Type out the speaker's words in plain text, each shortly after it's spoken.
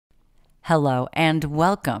Hello and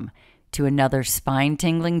welcome to another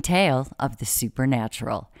spine-tingling tale of the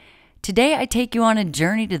supernatural. Today I take you on a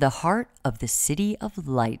journey to the heart of the City of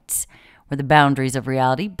Lights, where the boundaries of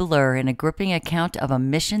reality blur in a gripping account of a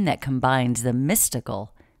mission that combines the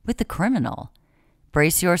mystical with the criminal.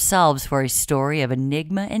 Brace yourselves for a story of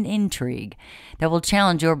enigma and intrigue that will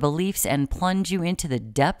challenge your beliefs and plunge you into the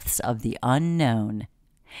depths of the unknown.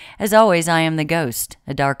 As always, I am the Ghost,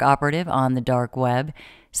 a dark operative on the dark web,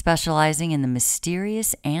 specializing in the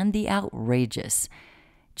mysterious and the outrageous.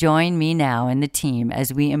 Join me now and the team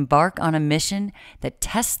as we embark on a mission that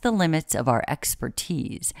tests the limits of our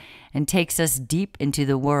expertise and takes us deep into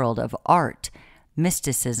the world of art,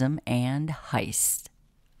 mysticism, and heist.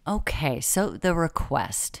 Okay, so the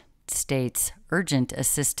request states urgent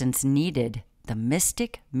assistance needed, the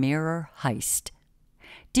Mystic Mirror Heist.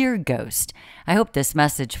 Dear Ghost, I hope this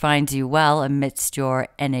message finds you well amidst your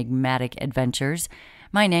enigmatic adventures.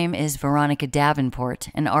 My name is Veronica Davenport,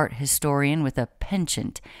 an art historian with a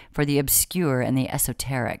penchant for the obscure and the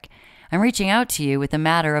esoteric. I'm reaching out to you with a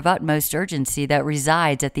matter of utmost urgency that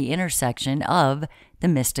resides at the intersection of the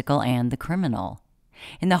mystical and the criminal.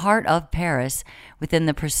 In the heart of Paris, within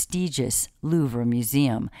the prestigious Louvre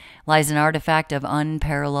Museum, lies an artifact of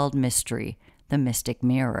unparalleled mystery, the Mystic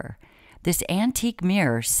Mirror. This antique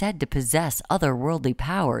mirror, said to possess otherworldly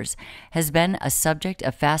powers, has been a subject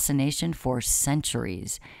of fascination for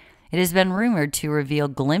centuries. It has been rumored to reveal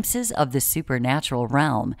glimpses of the supernatural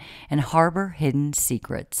realm and harbor hidden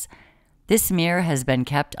secrets. This mirror has been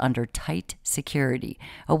kept under tight security,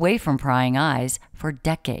 away from prying eyes, for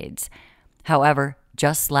decades. However,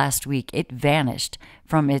 just last week it vanished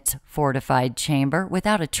from its fortified chamber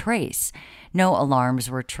without a trace. No alarms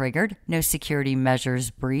were triggered, no security measures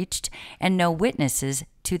breached, and no witnesses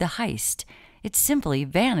to the heist. It simply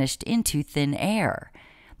vanished into thin air.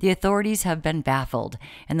 The authorities have been baffled,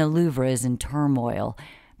 and the Louvre is in turmoil.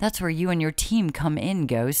 That's where you and your team come in,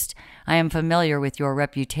 Ghost. I am familiar with your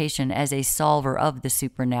reputation as a solver of the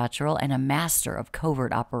supernatural and a master of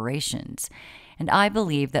covert operations. And I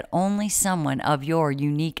believe that only someone of your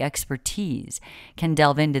unique expertise can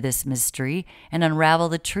delve into this mystery and unravel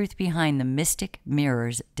the truth behind the Mystic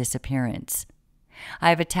Mirror's disappearance. I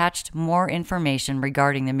have attached more information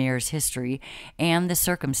regarding the mirror's history and the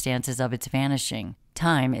circumstances of its vanishing.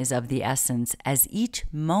 Time is of the essence, as each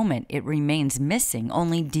moment it remains missing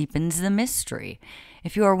only deepens the mystery.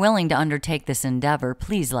 If you are willing to undertake this endeavor,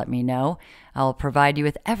 please let me know. I will provide you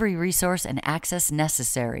with every resource and access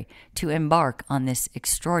necessary to embark on this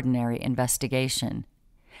extraordinary investigation.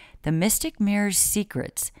 The Mystic Mirror's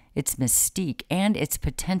secrets, its mystique, and its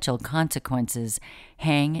potential consequences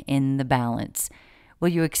hang in the balance. Will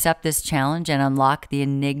you accept this challenge and unlock the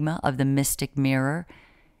enigma of the Mystic Mirror?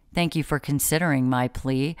 Thank you for considering my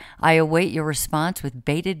plea. I await your response with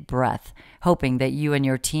bated breath, hoping that you and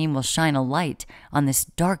your team will shine a light on this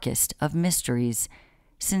darkest of mysteries.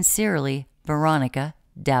 Sincerely, Veronica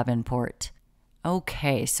Davenport.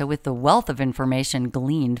 Okay, so with the wealth of information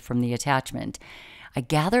gleaned from the attachment, I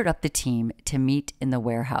gathered up the team to meet in the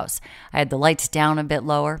warehouse. I had the lights down a bit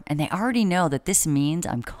lower, and they already know that this means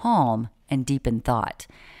I'm calm and deep in thought.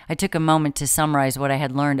 I took a moment to summarize what I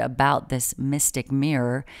had learned about this mystic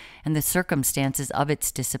mirror and the circumstances of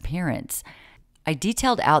its disappearance. I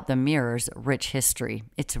detailed out the mirror's rich history,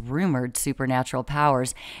 its rumored supernatural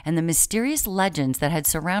powers, and the mysterious legends that had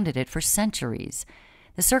surrounded it for centuries.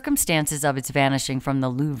 The circumstances of its vanishing from the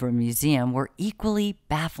Louvre Museum were equally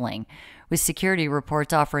baffling, with security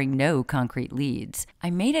reports offering no concrete leads. I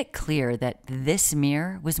made it clear that this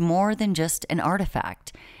mirror was more than just an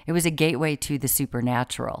artifact. It was a gateway to the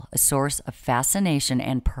supernatural, a source of fascination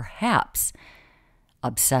and perhaps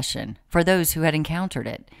obsession for those who had encountered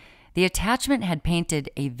it. The attachment had painted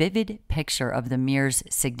a vivid picture of the mirror's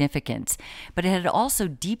significance, but it had also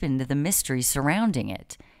deepened the mystery surrounding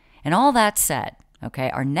it. And all that said,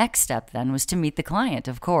 our next step then was to meet the client,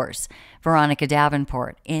 of course, Veronica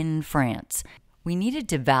Davenport, in France. We needed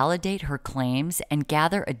to validate her claims and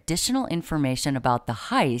gather additional information about the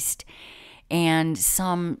heist and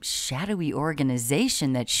some shadowy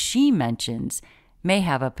organization that she mentions may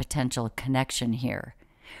have a potential connection here.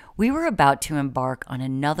 We were about to embark on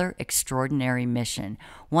another extraordinary mission,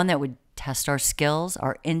 one that would test our skills,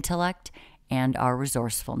 our intellect, and our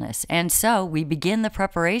resourcefulness. And so we begin the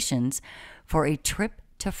preparations for a trip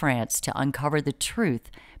to France to uncover the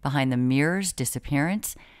truth behind the mirror's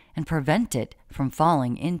disappearance and prevent it from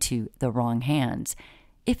falling into the wrong hands,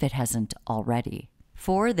 if it hasn't already.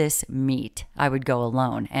 For this meet, I would go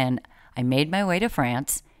alone, and I made my way to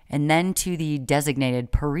France and then to the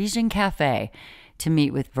designated Parisian cafe to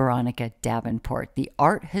meet with Veronica Davenport, the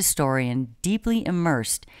art historian deeply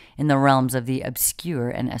immersed in the realms of the obscure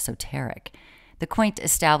and esoteric. The quaint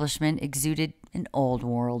establishment exuded an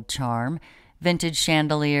old-world charm, vintage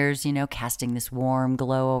chandeliers, casting this warm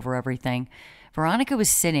glow over everything. Veronica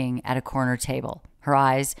was sitting at a corner table. Her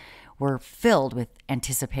eyes were filled with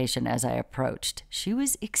anticipation as I approached. She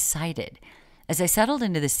was excited. As I settled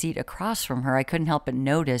into the seat across from her, I couldn't help but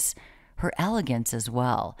notice her elegance as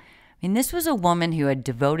well. This was a woman who had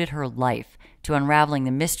devoted her life to unraveling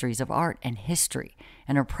the mysteries of art and history,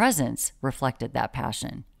 and her presence reflected that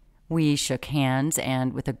passion. We shook hands,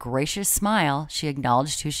 and with a gracious smile, she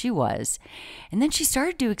acknowledged who she was. And then she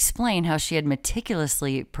started to explain how she had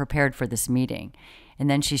meticulously prepared for this meeting. And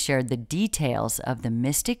then she shared the details of the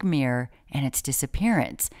mystic mirror and its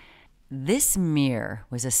disappearance. This mirror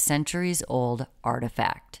was a centuries-old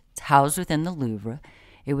artifact. It's housed within the Louvre.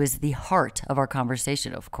 It was the heart of our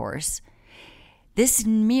conversation, of course. This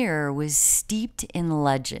mirror was steeped in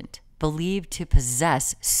legend, believed to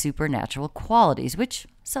possess supernatural qualities, which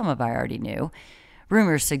some of I already knew.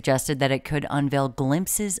 Rumors suggested that it could unveil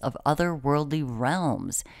glimpses of otherworldly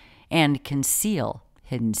realms and conceal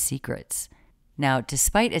hidden secrets. Now,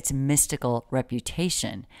 despite its mystical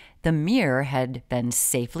reputation, the mirror had been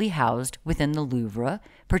safely housed within the Louvre,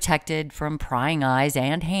 protected from prying eyes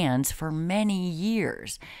and hands for many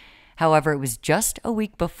years. However, it was just a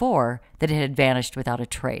week before that it had vanished without a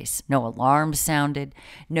trace. No alarms sounded,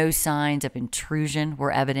 no signs of intrusion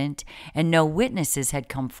were evident, and no witnesses had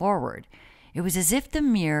come forward. It was as if the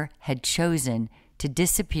mirror had chosen to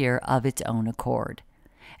disappear of its own accord.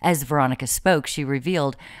 As Veronica spoke, she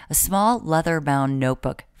revealed a small leather-bound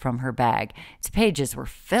notebook from her bag. Its pages were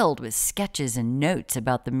filled with sketches and notes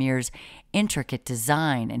about the mirror's intricate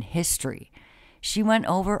design and history. She went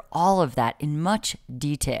over all of that in much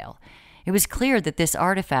detail. It was clear that this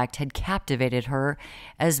artifact had captivated her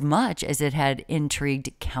as much as it had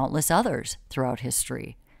intrigued countless others throughout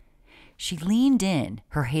history. She leaned in,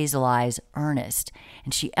 her hazel eyes earnest,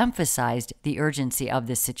 and she emphasized the urgency of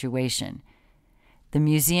this situation. The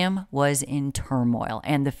museum was in turmoil,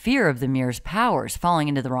 and the fear of the mirror's powers falling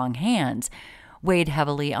into the wrong hands weighed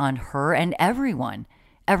heavily on her and everyone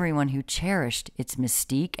who cherished its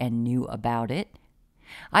mystique and knew about it.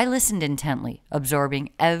 I listened intently,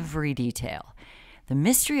 absorbing every detail. The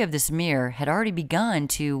mystery of this mirror had already begun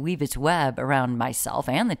to weave its web around myself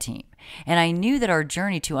and the team, and I knew that our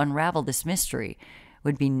journey to unravel this mystery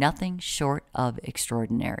would be nothing short of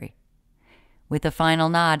extraordinary. With a final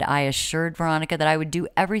nod, I assured Veronica that I would do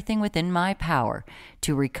everything within my power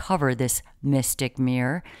to recover this mystic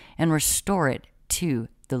mirror and restore it to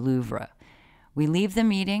the Louvre. We leave the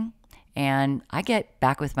meeting, and I get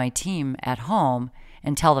back with my team at home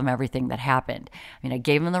and tell them everything that happened. I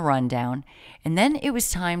gave them the rundown, and then it was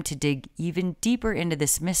time to dig even deeper into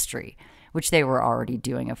this mystery, which they were already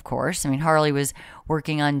doing, of course. Harley was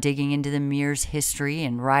working on digging into the mirror's history,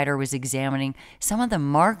 and Ryder was examining some of the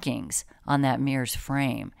markings on that mirror's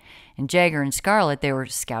frame. And Jagger and Scarlett, they were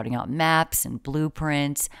scouting out maps and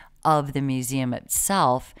blueprints of the museum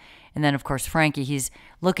itself. And then, of course, Frankie, he's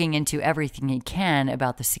looking into everything he can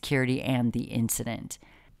about the security and the incident.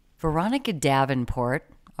 Veronica Davenport,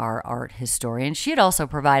 our art historian, she had also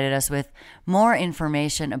provided us with more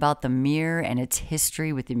information about the mirror and its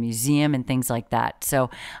history with the museum and things like that. So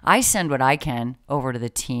I send what I can over to the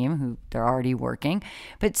team, who they're already working,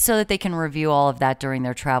 but so that they can review all of that during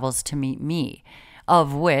their travels to meet me,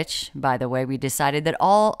 of which, by the way, we decided that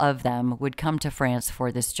all of them would come to France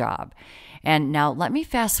for this job. And now let me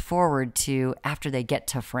fast forward to after they get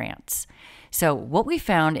to France. So what we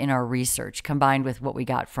found in our research, combined with what we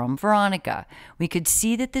got from Veronica, we could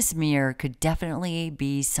see that this mirror could definitely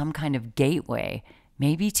be some kind of gateway,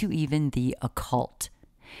 maybe to even the occult.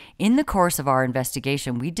 In the course of our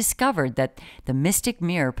investigation, we discovered that the mystic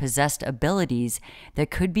mirror possessed abilities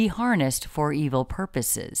that could be harnessed for evil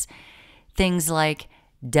purposes. Things like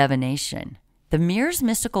divination. The mirror's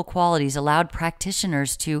mystical qualities allowed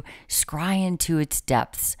practitioners to scry into its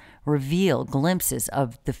depths, reveal glimpses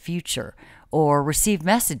of the future, or receive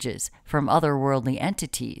messages from otherworldly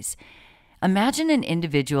entities. Imagine an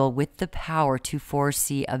individual with the power to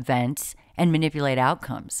foresee events and manipulate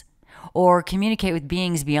outcomes, or communicate with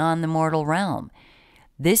beings beyond the mortal realm.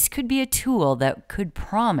 This could be a tool that could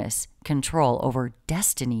promise control over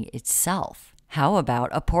destiny itself. How about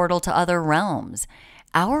a portal to other realms?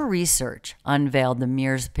 Our research unveiled the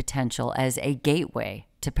mirror's potential as a gateway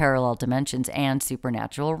to parallel dimensions and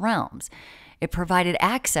supernatural realms. It provided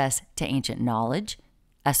access to ancient knowledge,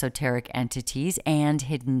 esoteric entities, and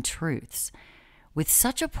hidden truths. With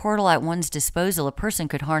such a portal at one's disposal, a person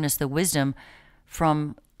could harness the wisdom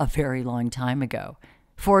from a very long time ago,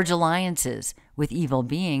 forge alliances with evil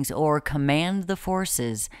beings, or command the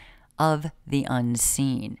forces of the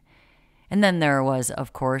unseen. And then there was,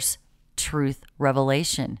 of course, truth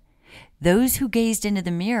revelation. Those who gazed into the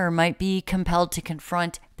mirror might be compelled to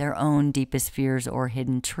confront their own deepest fears or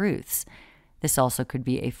hidden truths. This also could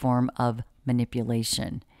be a form of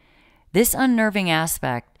manipulation. This unnerving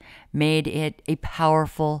aspect made it a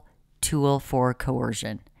powerful tool for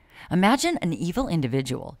coercion. Imagine an evil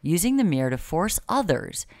individual using the mirror to force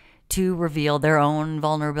others to reveal their own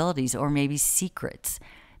vulnerabilities or maybe secrets,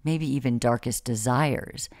 maybe even darkest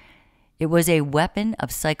desires. It was a weapon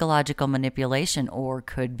of psychological manipulation, or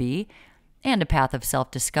could be, and a path of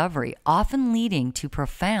self-discovery, often leading to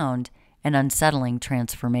profound and unsettling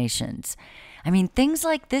transformations. I mean, things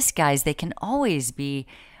like this, guys, they can always be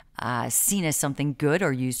seen as something good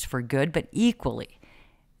or used for good, but equally,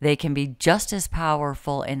 they can be just as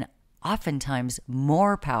powerful and oftentimes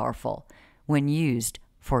more powerful when used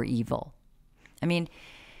for evil. I mean,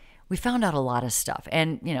 we found out a lot of stuff.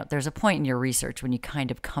 And, there's a point in your research when you kind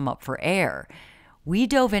of come up for air. We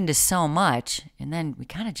dove into so much, and then we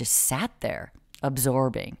kind of just sat there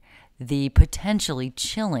absorbing the potentially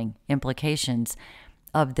chilling implications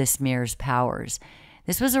of this mirror's powers.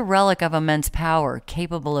 This was a relic of immense power,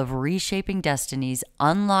 capable of reshaping destinies,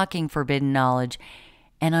 unlocking forbidden knowledge,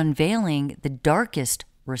 and unveiling the darkest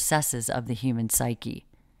recesses of the human psyche.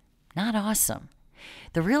 Not awesome.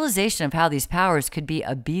 The realization of how these powers could be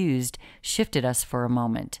abused shifted us for a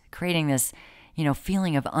moment, creating this,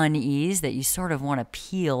 feeling of unease that you sort of want to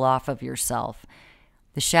peel off of yourself.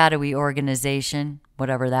 The shadowy organization,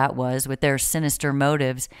 whatever that was, with their sinister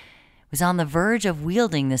motives, was on the verge of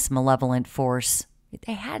wielding this malevolent force.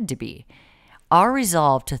 They had to be. Our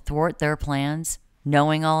resolve to thwart their plans,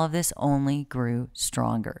 knowing all of this, only grew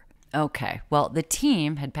stronger. Okay, well, the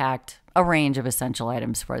team had packed a range of essential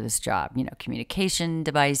items for this job. Communication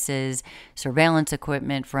devices, surveillance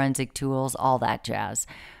equipment, forensic tools, all that jazz.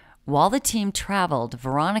 While the team traveled,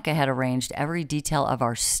 Veronica had arranged every detail of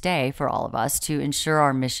our stay for all of us to ensure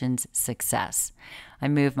our mission's success. I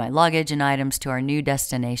moved my luggage and items to our new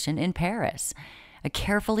destination in Paris, a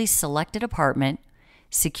carefully selected apartment,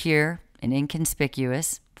 secure and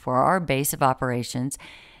inconspicuous for our base of operations.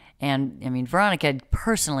 And, Veronica had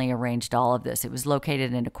personally arranged all of this. It was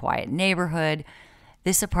located in a quiet neighborhood.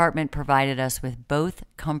 This apartment provided us with both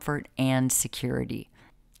comfort and security.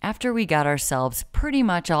 After we got ourselves pretty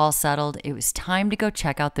much all settled, it was time to go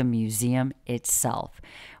check out the museum itself.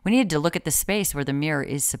 We needed to look at the space where the mirror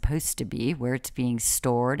is supposed to be, where it's being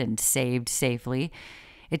stored and saved safely.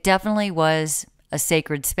 It definitely was a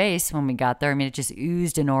sacred space when we got there. It just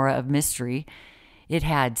oozed an aura of mystery. It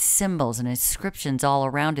had symbols and inscriptions all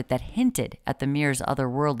around it that hinted at the mirror's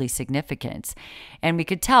otherworldly significance. And we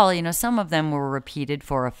could tell, some of them were repeated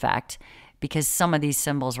for effect because some of these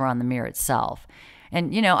symbols were on the mirror itself.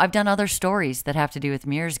 And, I've done other stories that have to do with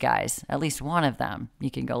mirrors, guys, at least one of them. You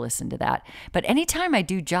can go listen to that. But anytime I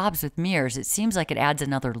do jobs with mirrors, it seems like it adds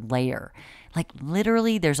another layer. Like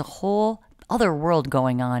literally there's a whole other world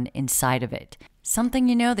going on inside of it. Something,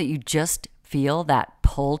 that you just feel that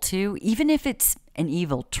pull to, even if it's an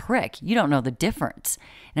evil trick. You don't know the difference.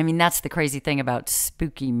 And that's the crazy thing about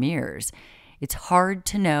spooky mirrors. It's hard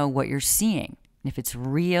to know what you're seeing, if it's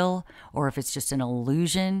real or if it's just an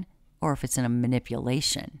illusion or if it's a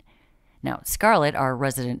manipulation. Now, Scarlett, our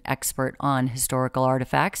resident expert on historical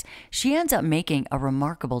artifacts, she ends up making a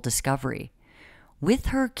remarkable discovery. With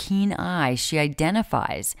her keen eye, she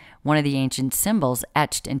identifies one of the ancient symbols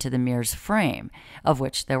etched into the mirror's frame, of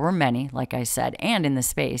which there were many, like I said, and in the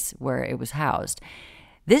space where it was housed.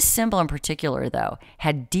 This symbol in particular, though,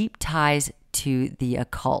 had deep ties to the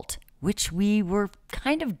occult, which we were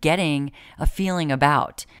kind of getting a feeling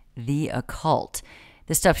about. The occult.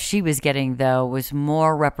 The stuff she was getting, though, was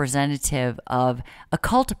more representative of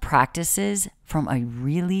occult practices from a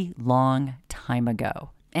really long time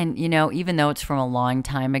ago. And, even though it's from a long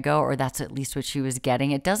time ago, or that's at least what she was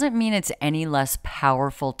getting, it doesn't mean it's any less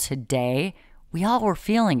powerful today. We all were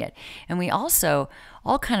feeling it. And we also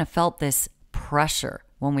all kind of felt this pressure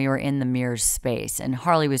when we were in the mirror's space. And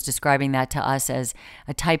Harley was describing that to us as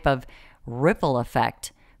a type of ripple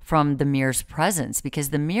effect from the mirror's presence,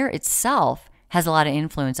 because the mirror itself has a lot of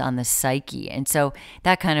influence on the psyche. And so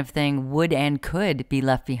that kind of thing would and could be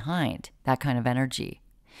left behind, that kind of energy.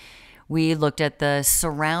 We looked at the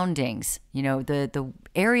surroundings, the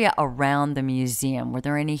area around the museum. Were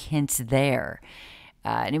there any hints there?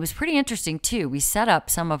 And it was pretty interesting, too. We set up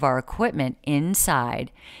some of our equipment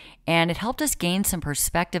inside, and it helped us gain some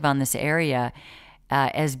perspective on this area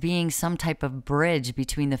as being some type of bridge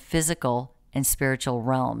between the physical and spiritual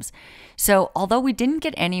realms. So although we didn't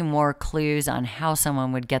get any more clues on how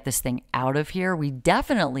someone would get this thing out of here, we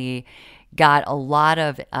definitely got a lot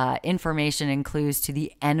of information and clues to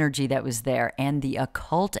the energy that was there and the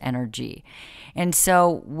occult energy. And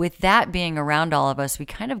so with that being around all of us, we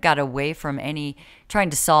kind of got away from trying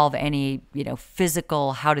to solve any,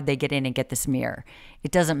 physical, how did they get in and get this mirror?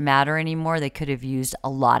 It doesn't matter anymore. They could have used a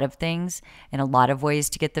lot of things and a lot of ways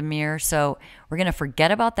to get the mirror. So we're going to forget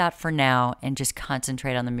about that for now and just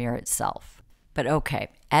concentrate on the mirror itself. But okay,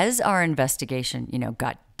 as our investigation,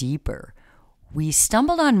 got deeper, we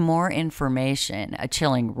stumbled on more information, a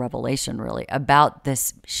chilling revelation really, about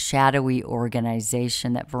this shadowy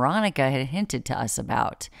organization that Veronica had hinted to us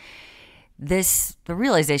about. The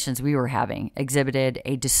realizations we were having exhibited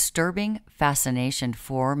a disturbing fascination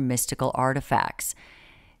for mystical artifacts.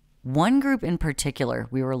 One group in particular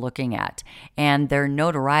we were looking at, and their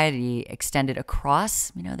notoriety extended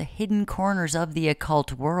across, the hidden corners of the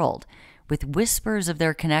occult world, with whispers of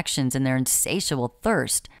their connections and their insatiable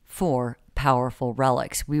thirst for powerful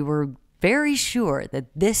relics. We were very sure that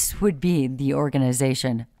this would be the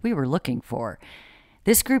organization we were looking for.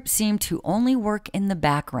 This group seemed to only work in the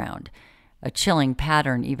background. A chilling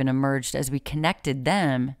pattern even emerged as we connected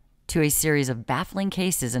them to a series of baffling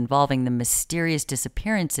cases involving the mysterious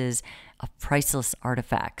disappearances of priceless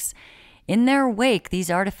artifacts. In their wake, these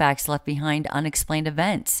artifacts left behind unexplained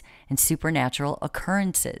events and supernatural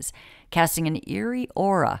occurrences, casting an eerie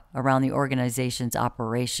aura around the organization's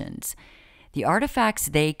operations. The artifacts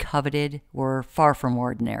they coveted were far from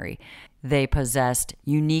ordinary. They possessed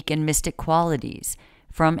unique and mystic qualities,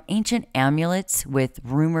 from ancient amulets with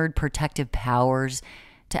rumored protective powers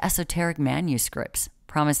to esoteric manuscripts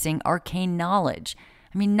promising arcane knowledge.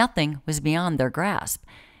 Nothing was beyond their grasp.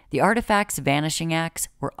 The artifacts' vanishing acts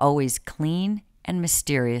were always clean and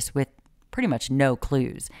mysterious, with pretty much no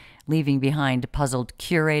clues, leaving behind puzzled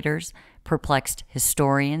curators, perplexed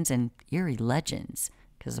historians, and eerie legends,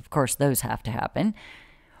 because of course those have to happen.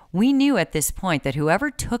 We knew at this point that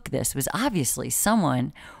whoever took this was obviously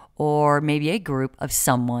someone, or maybe a group of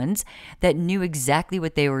someones, that knew exactly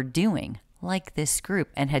what they were doing, like this group,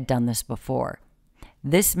 and had done this before.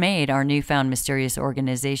 This made our newfound mysterious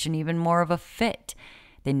organization even more of a fit.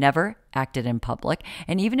 They never acted in public,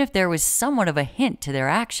 and even if there was somewhat of a hint to their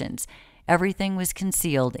actions, everything was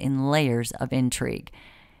concealed in layers of intrigue.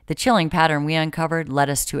 The chilling pattern we uncovered led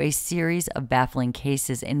us to a series of baffling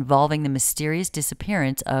cases involving the mysterious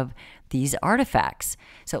disappearance of these artifacts.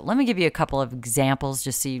 So let me give you a couple of examples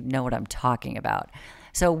just so you know what I'm talking about.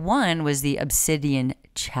 So one was the obsidian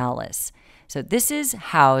chalice. So this is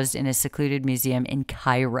housed in a secluded museum in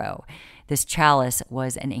Cairo. This chalice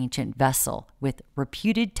was an ancient vessel with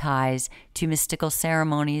reputed ties to mystical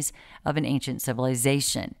ceremonies of an ancient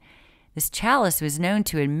civilization. This chalice was known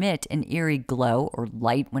to emit an eerie glow or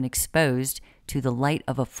light when exposed to the light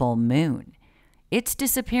of a full moon. Its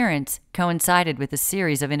disappearance coincided with a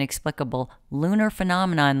series of inexplicable lunar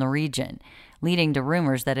phenomena in the region, leading to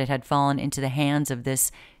rumors that it had fallen into the hands of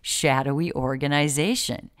this shadowy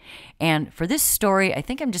organization. And for this story, I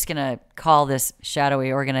think I'm just going to call this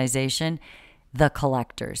shadowy organization the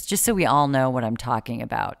Collectors, just so we all know what I'm talking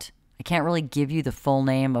about. I can't really give you the full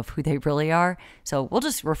name of who they really are, so we'll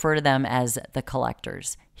just refer to them as the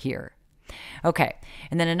Collectors here. Okay,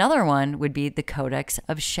 and then another one would be the Codex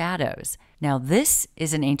of Shadows. Now, this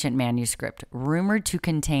is an ancient manuscript rumored to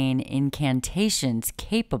contain incantations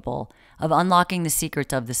capable of unlocking the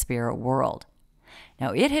secrets of the spirit world.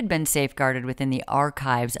 Now, it had been safeguarded within the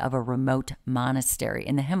archives of a remote monastery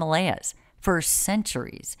in the Himalayas for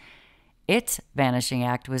centuries. Its vanishing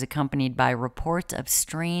act was accompanied by reports of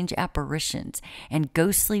strange apparitions and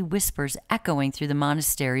ghostly whispers echoing through the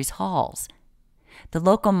monastery's halls. The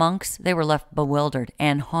local monks, they were left bewildered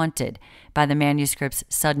and haunted by the manuscript's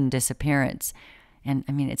sudden disappearance. And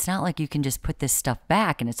it's not like you can just put this stuff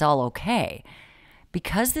back and it's all okay.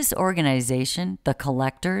 Because this organization, the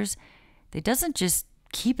Collectors, they doesn't just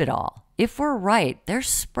keep it all. If we're right, they're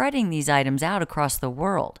spreading these items out across the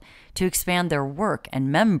world to expand their work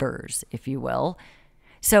and members, if you will.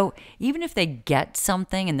 So even if they get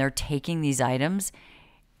something and they're taking these items,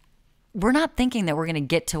 we're not thinking that we're going to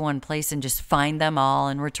get to one place and just find them all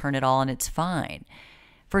and return it all and it's fine.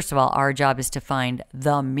 First of all, our job is to find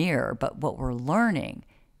the mirror, but what we're learning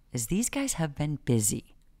is these guys have been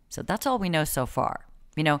busy. So that's all we know so far.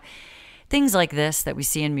 Things like this that we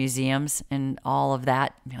see in museums and all of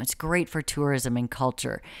that, it's great for tourism and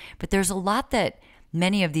culture. But there's a lot that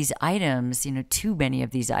many of these items, too many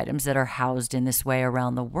of these items that are housed in this way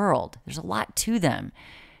around the world. There's a lot to them.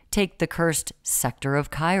 Take the cursed sector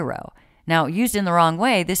of Cairo. Now, used in the wrong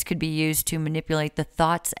way, this could be used to manipulate the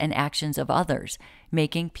thoughts and actions of others,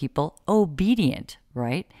 making people obedient,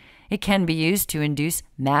 right? It can be used to induce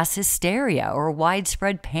mass hysteria or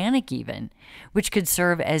widespread panic even, which could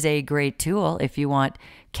serve as a great tool if you want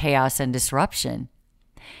chaos and disruption.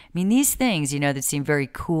 I mean, these things, that seem very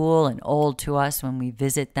cool and old to us when we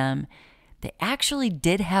visit them, they actually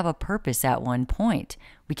did have a purpose at one point.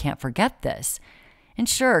 We can't forget this. And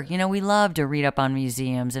sure, we love to read up on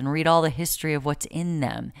museums and read all the history of what's in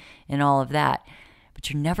them and all of that. But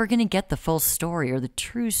you're never going to get the full story or the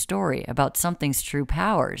true story about something's true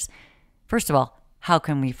powers. First of all, how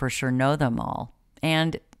can we for sure know them all?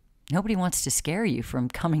 And nobody wants to scare you from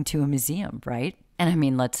coming to a museum, right? And I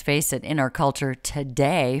mean, let's face it, in our culture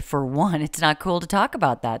today, for one, it's not cool to talk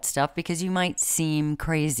about that stuff because you might seem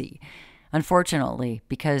crazy. Unfortunately,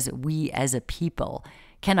 because we as a people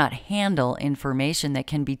cannot handle information that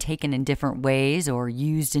can be taken in different ways or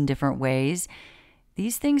used in different ways,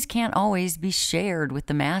 these things can't always be shared with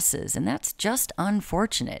the masses, and that's just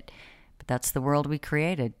unfortunate. But that's the world we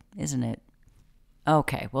created, isn't it?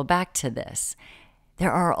 Okay, well, back to this.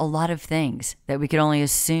 There are a lot of things that we could only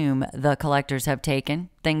assume the collectors have taken,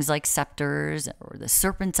 things like scepters or the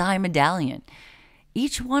Serpent's Eye medallion.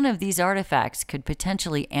 Each one of these artifacts could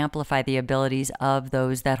potentially amplify the abilities of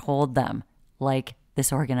those that hold them, like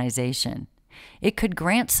this organization. It could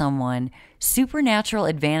grant someone supernatural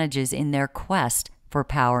advantages in their quest for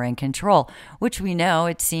power and control, which we know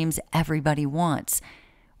it seems everybody wants.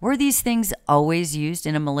 Were these things always used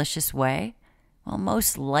in a malicious way? Well,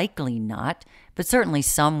 most likely not, but certainly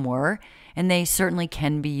some were, and they certainly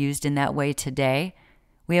can be used in that way today.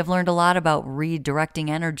 We have learned a lot about redirecting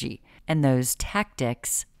energy, and those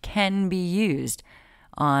tactics can be used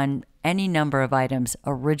on any number of items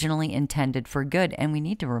originally intended for good, and we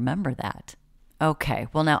need to remember that. Okay,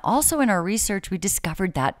 well, now also in our research, we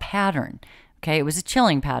discovered that pattern. Okay, it was a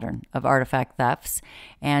chilling pattern of artifact thefts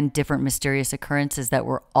and different mysterious occurrences that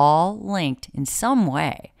were all linked in some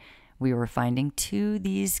way, we were finding, to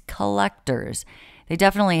these collectors. They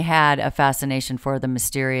definitely had a fascination for the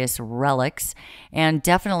mysterious relics and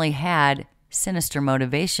definitely had sinister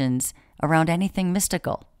motivations around anything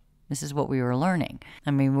mystical. This is what we were learning.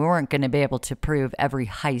 I mean, we weren't going to be able to prove every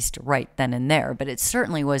heist right then and there, but it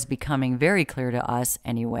certainly was becoming very clear to us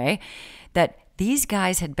anyway that these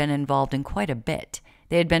guys had been involved in quite a bit.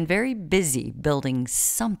 They had been very busy building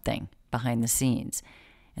something behind the scenes.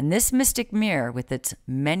 And this mystic mirror, with its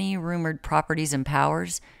many rumored properties and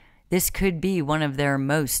powers, this could be one of their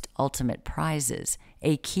most ultimate prizes,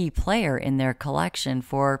 a key player in their collection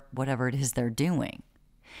for whatever it is they're doing.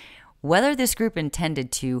 Whether this group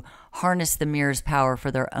intended to harness the mirror's power for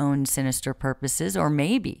their own sinister purposes, or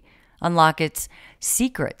maybe unlock its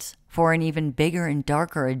secrets for an even bigger and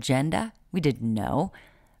darker agenda, we didn't know.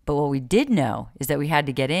 But what we did know is that we had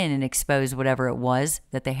to get in and expose whatever it was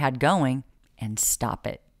that they had going and stop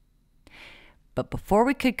it. But before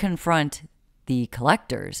we could confront the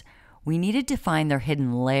collectors, we needed to find their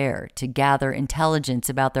hidden lair to gather intelligence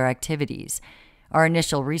about their activities. Our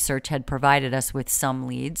initial research had provided us with some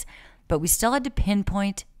leads, but we still had to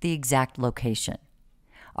pinpoint the exact location.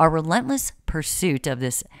 Our relentless pursuit of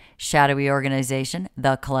this shadowy organization,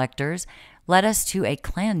 the Collectors, led us to a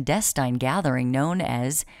clandestine gathering known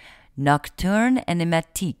as Nocturne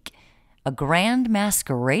Enigmatic, a grand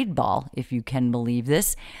masquerade ball, if you can believe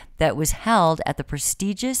this, that was held at the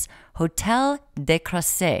prestigious Hôtel des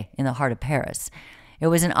Crozets in the heart of Paris. It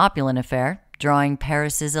was an opulent affair, drawing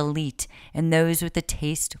Paris's elite and those with a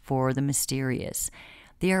taste for the mysterious.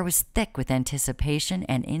 The air was thick with anticipation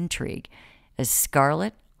and intrigue, as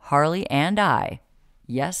Scarlett, Harley, and I,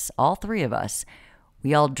 yes, all three of us,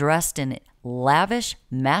 we all dressed in lavish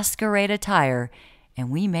masquerade attire,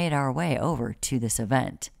 and we made our way over to this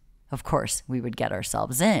event. Of course, we would get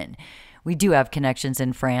ourselves in. We do have connections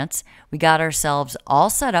in France. We got ourselves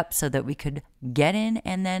all set up so that we could get in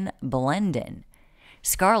and then blend in.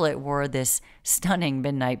 Scarlett wore this stunning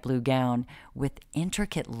midnight blue gown with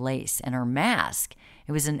intricate lace, and her mask,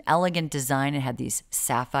 it was an elegant design. It had these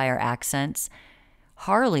sapphire accents.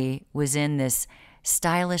 Harley was in this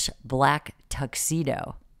stylish black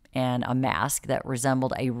tuxedo and a mask that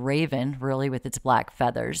resembled a raven, really, with its black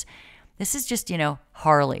feathers. This is just,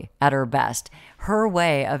 Harley at her best. Her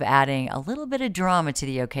way of adding a little bit of drama to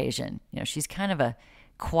the occasion. She's kind of a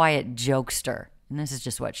quiet jokester, and this is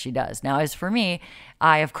just what she does. Now, as for me,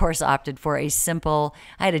 I, of course, opted for I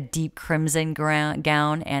had a deep crimson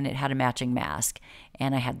gown, and it had a matching mask,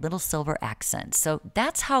 and I had little silver accents. So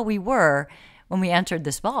that's how we were when we entered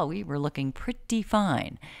this ball. We were looking pretty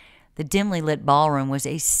fine. The dimly lit ballroom was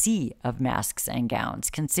a sea of masks and gowns,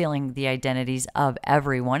 concealing the identities of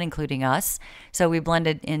everyone, including us, so we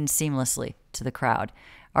blended in seamlessly to the crowd.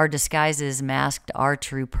 Our disguises masked our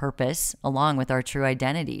true purpose, along with our true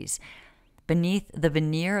identities. Beneath the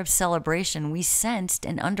veneer of celebration, we sensed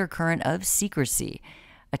an undercurrent of secrecy,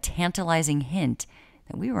 a tantalizing hint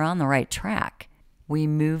that we were on the right track. We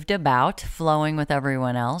moved about, flowing with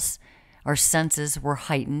everyone else. Our senses were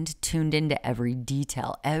heightened, tuned into every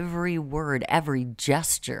detail, every word, every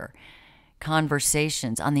gesture.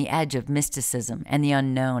 Conversations on the edge of mysticism and the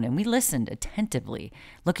unknown, and we listened attentively,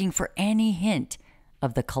 looking for any hint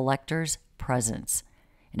of the collector's presence.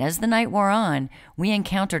 And as the night wore on, we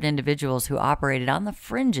encountered individuals who operated on the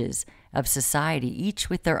fringes of society,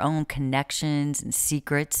 each with their own connections and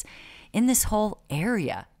secrets in this whole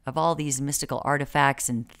area of all these mystical artifacts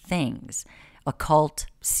and things, occult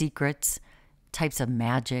secrets, types of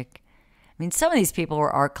magic. I mean, some of these people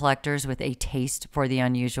were art collectors with a taste for the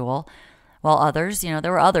unusual, while others, there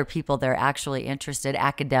were other people there actually interested,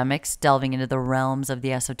 academics delving into the realms of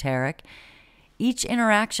the esoteric. Each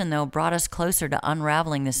interaction, though, brought us closer to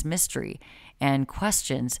unraveling this mystery and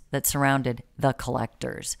questions that surrounded the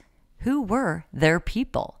collectors. Who were their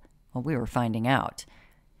people? Well, we were finding out.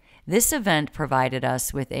 This event provided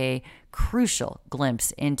us with a crucial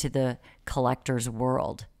glimpse into the collector's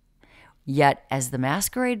world. Yet, as the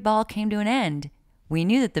masquerade ball came to an end, we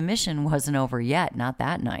knew that the mission wasn't over yet, not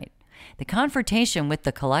that night. The confrontation with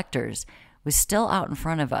the collectors was still out in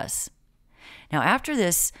front of us. Now, after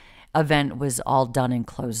this event was all done and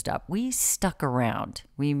closed up, we stuck around.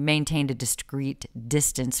 We maintained a discreet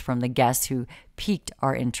distance from the guests who piqued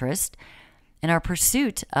our interest, and our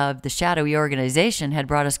pursuit of the shadowy organization had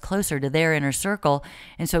brought us closer to their inner circle,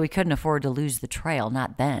 and so we couldn't afford to lose the trail,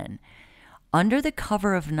 not then. Under the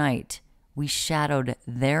cover of night, we shadowed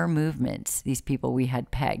their movements, these people we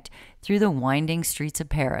had pegged, through the winding streets of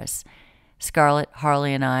Paris. Scarlett,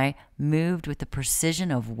 Harley, and I moved with the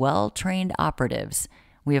precision of well-trained operatives.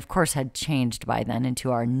 We, of course, had changed by then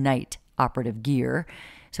into our night operative gear,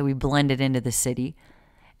 so we blended into the city.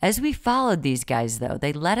 As we followed these guys, though,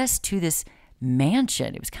 they led us to this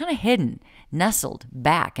mansion. It was kind of hidden, nestled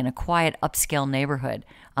back in a quiet upscale neighborhood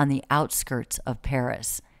on the outskirts of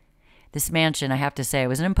Paris. This mansion, I have to say,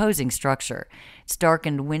 was an imposing structure. Its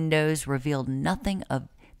darkened windows revealed nothing of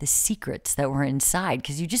the secrets that were inside,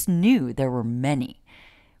 because you just knew there were many.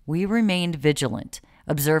 We remained vigilant,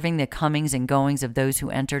 observing the comings and goings of those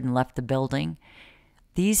who entered and left the building.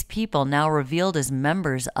 These people, now revealed as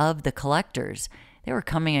members of the collectors, they were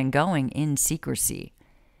coming and going in secrecy.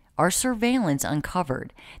 Our surveillance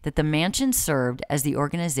uncovered that the mansion served as the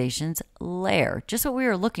organization's lair, just what we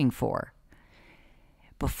were looking for.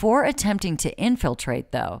 Before attempting to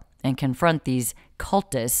infiltrate, though, and confront these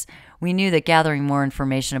cultists, we knew that gathering more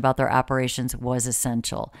information about their operations was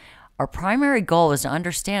essential. Our primary goal was to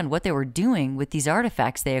understand what they were doing with these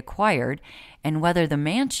artifacts they acquired and whether the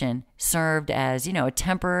mansion served as, a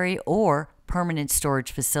temporary or permanent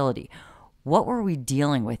storage facility. What were we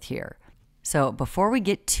dealing with here? So before we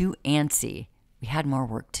get too antsy, we had more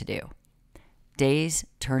work to do. Days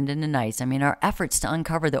turned into nights. Our efforts to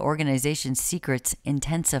uncover the organization's secrets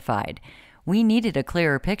intensified. We needed a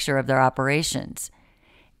clearer picture of their operations.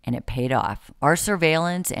 And it paid off. Our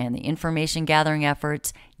surveillance and the information gathering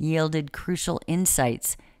efforts yielded crucial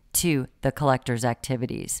insights to the collector's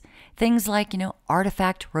activities. Things like,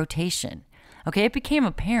 artifact rotation. Okay, it became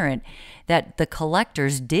apparent that the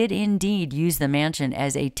collectors did indeed use the mansion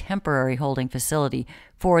as a temporary holding facility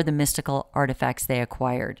for the mystical artifacts they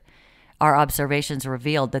acquired. Our observations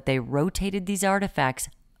revealed that they rotated these artifacts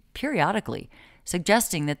periodically,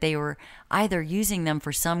 suggesting that they were either using them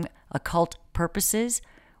for some occult purposes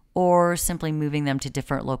or simply moving them to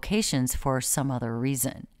different locations for some other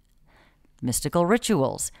reason. Mystical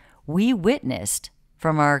rituals. We witnessed,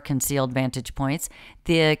 from our concealed vantage points,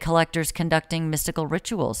 the collectors conducting mystical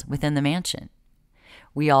rituals within the mansion.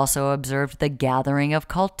 We also observed the gathering of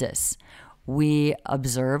cultists. We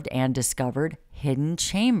observed and discovered hidden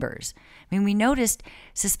chambers. We noticed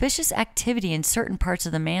suspicious activity in certain parts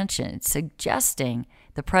of the mansion, suggesting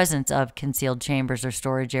the presence of concealed chambers or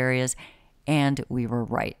storage areas, and we were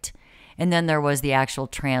right. And then there was the actual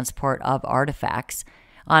transport of artifacts.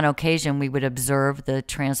 On occasion, we would observe the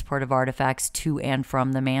transport of artifacts to and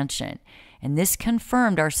from the mansion. And this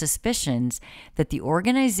confirmed our suspicions that the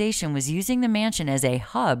organization was using the mansion as a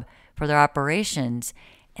hub for their operations,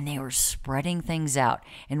 and they were spreading things out.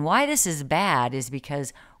 And why this is bad is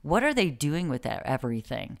because what are they doing with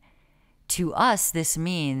everything? To us, this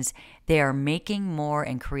means they are making more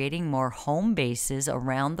and creating more home bases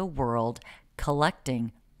around the world,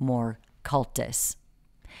 collecting more cultists.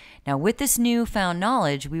 Now, with this newfound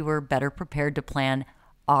knowledge, we were better prepared to plan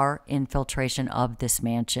our infiltration of this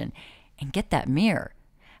mansion and get that mirror.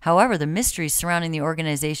 However, the mysteries surrounding the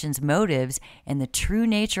organization's motives and the true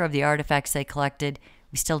nature of the artifacts they collected,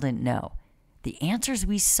 we still didn't know. The answers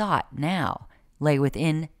we sought now lay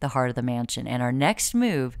within the heart of the mansion, and our next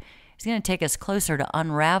move is going to take us closer to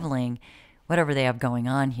unraveling whatever they have going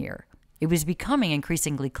on here. It was becoming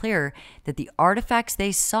increasingly clear that the artifacts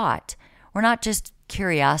they sought were not just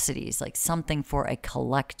curiosities, like something for a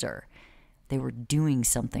collector. They were doing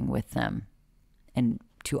something with them. And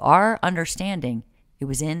to our understanding, it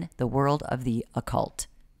was in the world of the occult.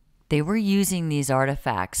 They were using these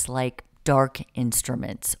artifacts like dark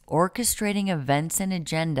instruments, orchestrating events and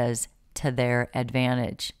agendas to their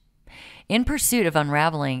advantage. In pursuit of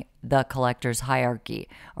unraveling the collector's hierarchy,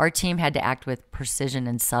 our team had to act with precision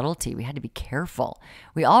and subtlety. We had to be careful.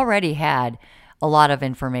 We already had a lot of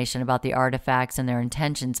information about the artifacts and their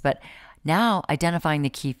intentions, but now identifying the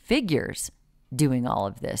key figures doing all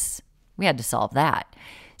of this, we had to solve that.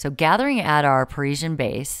 So gathering at our Parisian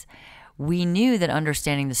base, we knew that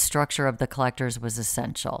understanding the structure of the collectors was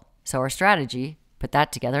essential. So our strategy put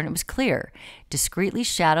that together, and it was clear. Discreetly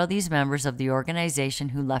shadow these members of the organization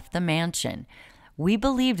who left the mansion. We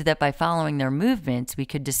believed that by following their movements, we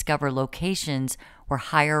could discover locations where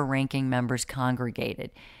higher-ranking members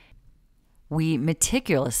congregated. We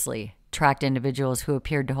meticulously tracked individuals who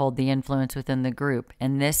appeared to hold the influence within the group,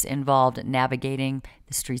 and this involved navigating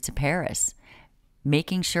the streets of Paris,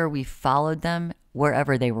 making sure we followed them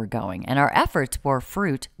wherever they were going. And our efforts bore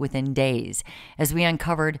fruit within days as we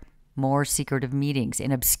uncovered more secretive meetings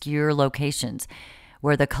in obscure locations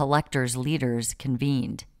where the collectors' leaders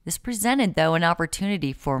convened. This presented, though, an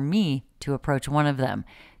opportunity for me to approach one of them,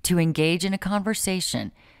 to engage in a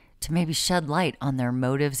conversation, to maybe shed light on their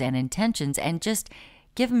motives and intentions, and just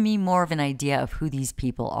give me more of an idea of who these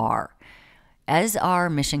people are. As our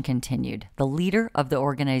mission continued, the leader of the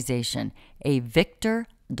organization, a Viktor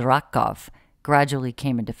Drakov, gradually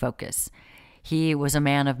came into focus. He was a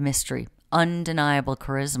man of mystery, undeniable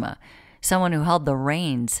charisma, someone who held the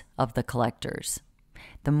reins of the collectors.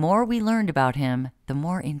 The more we learned about him, the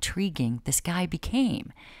more intriguing this guy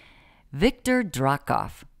became. Viktor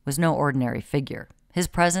Drakov was no ordinary figure. His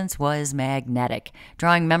presence was magnetic,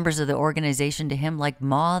 drawing members of the organization to him like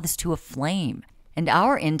moths to a flame. And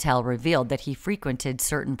our intel revealed that he frequented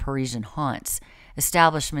certain Parisian haunts,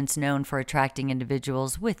 establishments known for attracting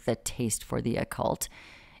individuals with a taste for the occult.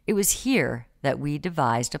 It was here that we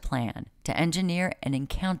devised a plan to engineer an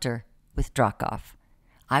encounter with Drakov.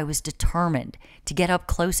 I was determined to get up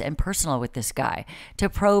close and personal with this guy, to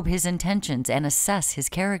probe his intentions and assess his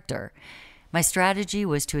character. My strategy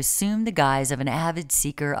was to assume the guise of an avid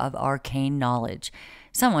seeker of arcane knowledge,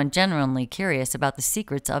 someone genuinely curious about the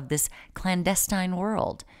secrets of this clandestine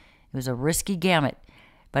world. It was a risky gamut,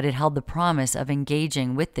 but it held the promise of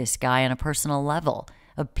engaging with this guy on a personal level,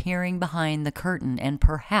 of peering behind the curtain and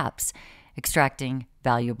perhaps extracting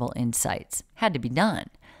valuable insights. Had to be done.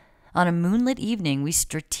 On a moonlit evening, we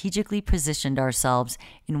strategically positioned ourselves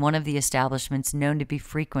in one of the establishments known to be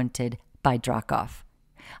frequented by Drakov.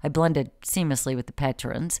 I blended seamlessly with the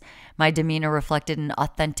patrons. My demeanor reflected an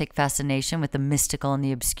authentic fascination with the mystical and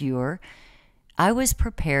the obscure. I was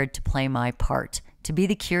prepared to play my part, to be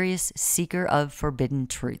the curious seeker of forbidden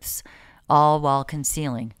truths, all while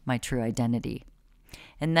concealing my true identity.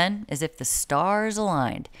 And then, as if the stars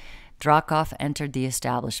aligned, Drakov entered the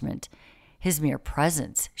establishment. His mere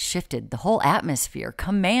presence shifted the whole atmosphere,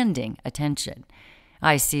 commanding attention.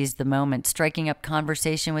 I seized the moment, striking up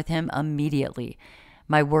conversation with him immediately,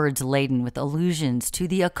 my words laden with allusions to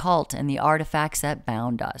the occult and the artifacts that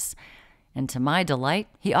bound us. And to my delight,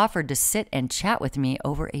 he offered to sit and chat with me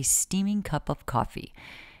over a steaming cup of coffee.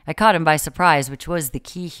 I caught him by surprise, which was the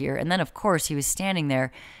key here. And then, of course, he was standing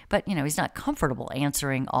there, but, he's not comfortable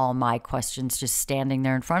answering all my questions just standing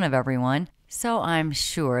there in front of everyone. So I'm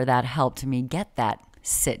sure that helped me get that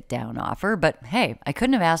sit-down offer. But hey, I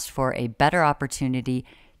couldn't have asked for a better opportunity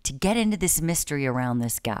to get into this mystery around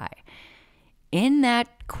this guy. In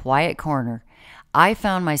that quiet corner, I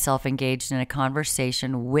found myself engaged in a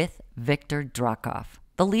conversation with Viktor Drakov,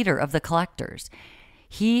 the leader of the collectors.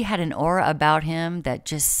 He had an aura about him that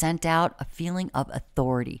just sent out a feeling of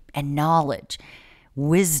authority and knowledge,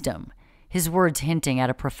 wisdom, his words hinting at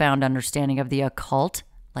a profound understanding of the occult,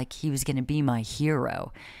 like he was going to be my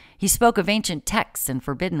hero. He spoke of ancient texts and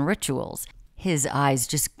forbidden rituals, his eyes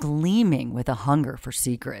just gleaming with a hunger for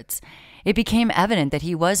secrets. It became evident that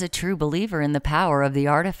he was a true believer in the power of the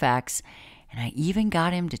artifacts, and I even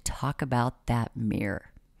got him to talk about that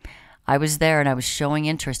mirror. I was there and I was showing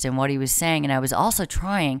interest in what he was saying, and I was also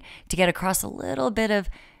trying to get across a little bit of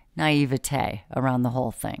naivete around the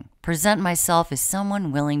whole thing. Present myself as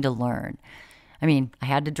someone willing to learn. I mean, I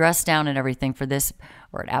had to dress down and everything for this,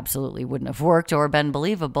 or it absolutely wouldn't have worked or been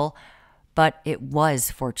believable, but it was,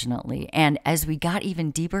 fortunately. And as we got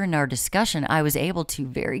even deeper in our discussion, I was able to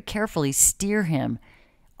very carefully steer him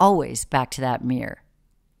always back to that mirror.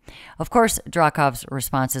 Of course, Drakov's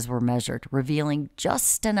responses were measured, revealing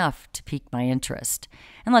just enough to pique my interest.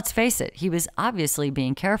 And let's face it, he was obviously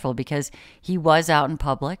being careful because he was out in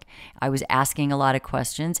public. I was asking a lot of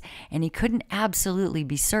questions, and he couldn't absolutely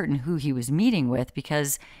be certain who he was meeting with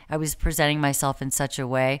because I was presenting myself in such a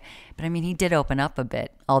way. But I mean, he did open up a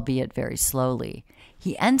bit, albeit very slowly.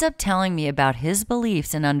 He ends up telling me about his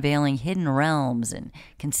beliefs in unveiling hidden realms and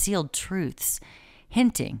concealed truths,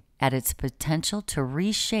 hinting at its potential to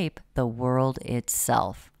reshape the world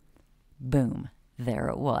itself. Boom, there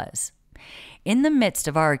it was. In the midst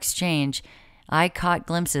of our exchange, I caught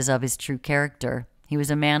glimpses of his true character. He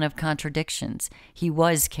was a man of contradictions. He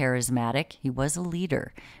was charismatic. He was a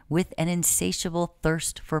leader with an insatiable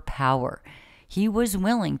thirst for power. He was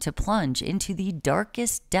willing to plunge into the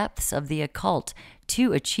darkest depths of the occult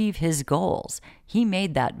to achieve his goals. He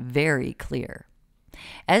made that very clear.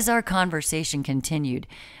 As our conversation continued,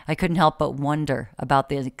 I couldn't help but wonder about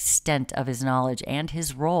the extent of his knowledge and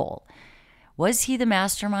his role. Was he the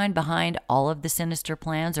mastermind behind all of the sinister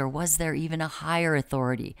plans, or was there even a higher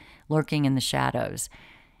authority lurking in the shadows?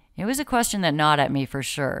 It was a question that gnawed at me for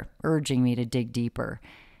sure, urging me to dig deeper.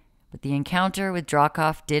 But the encounter with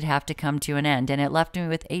Drakov did have to come to an end, and it left me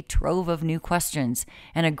with a trove of new questions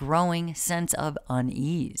and a growing sense of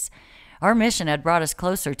unease. Our mission had brought us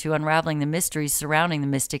closer to unraveling the mysteries surrounding the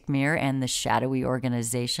Mystic Mirror and the shadowy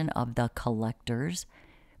organization of the Collectors,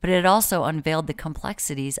 but it had also unveiled the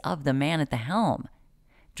complexities of the man at the helm.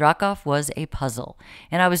 Drakov was a puzzle,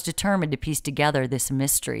 and I was determined to piece together this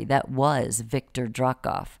mystery that was Viktor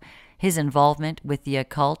Drakov, his involvement with the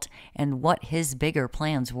occult, and what his bigger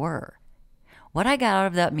plans were. What I got out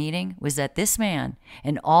of that meeting was that this man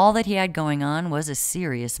and all that he had going on was a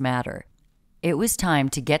serious matter. It was time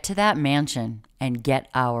to get to that mansion and get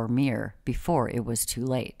our mirror before it was too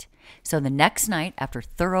late. So the next night, after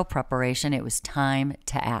thorough preparation, it was time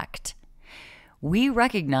to act. We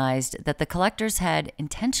recognized that the Collectors had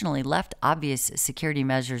intentionally left obvious security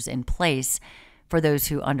measures in place for those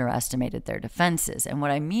who underestimated their defenses. And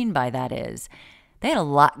what I mean by that is they had a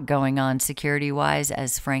lot going on security-wise,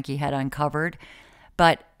 as Frankie had uncovered.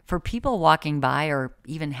 But for people walking by or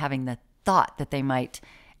even having the thought that they might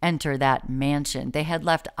enter that mansion, they had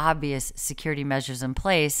left obvious security measures in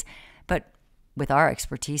place, but with our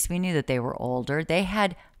expertise, we knew that they were older. They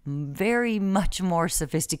had very much more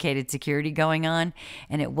sophisticated security going on,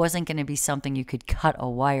 and it wasn't going to be something you could cut a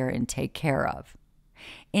wire and take care of.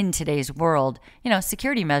 In today's world,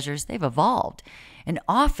 security measures, they've evolved, and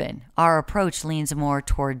often our approach leans more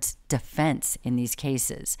towards defense in these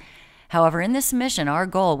cases. However, in this mission, our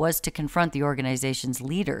goal was to confront the organization's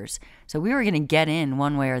leaders, so we were going to get in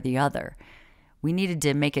one way or the other. We needed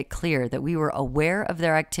to make it clear that we were aware of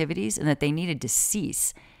their activities and that they needed to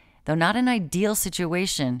cease. Though not an ideal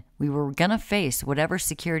situation, we were going to face whatever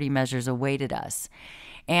security measures awaited us.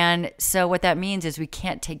 And so what that means is we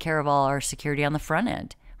can't take care of all our security on the front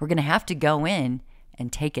end. We're going to have to go in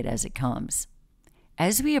and take it as it comes.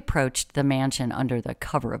 As we approached the mansion under the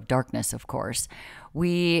cover of darkness, of course,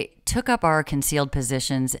 we took up our concealed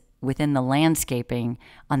positions within the landscaping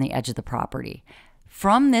on the edge of the property.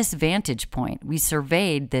 From this vantage point, we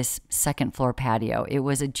surveyed this second-floor patio. It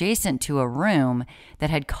was adjacent to a room that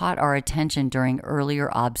had caught our attention during earlier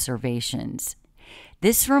observations.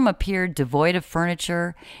 This room appeared devoid of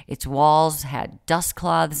furniture. Its walls had dust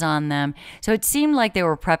cloths on them, so it seemed like they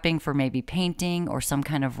were prepping for maybe painting or some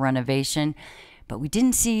kind of renovation, but we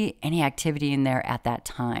didn't see any activity in there at that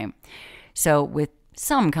time. So with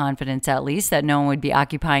some confidence at least that no one would be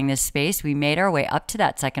occupying this space, we made our way up to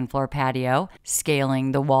that second floor patio,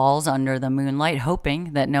 scaling the walls under the moonlight,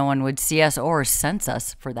 hoping that no one would see us or sense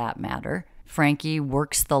us for that matter. Frankie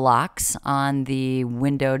works the locks on the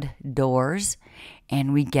windowed doors,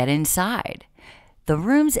 and we get inside. The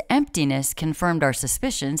room's emptiness confirmed our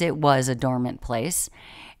suspicions. It was a dormant place,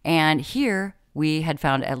 and here we had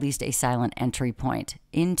found at least a silent entry point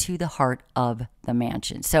into the heart of the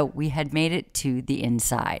mansion. So we had made it to the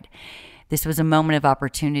inside. This was a moment of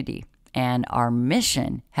opportunity, and our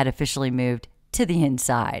mission had officially moved to the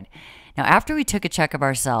inside. Now, after we took a check of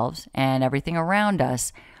ourselves and everything around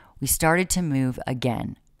us, we started to move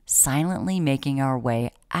again, silently making our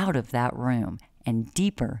way out of that room and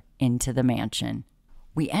deeper into the mansion.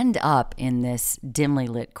 We end up in this dimly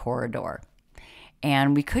lit corridor.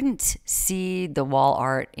 And we couldn't see the wall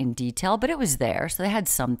art in detail, but it was there, so they had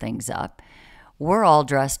some things up. We're all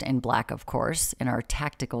dressed in black, of course, in our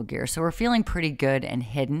tactical gear, so we're feeling pretty good and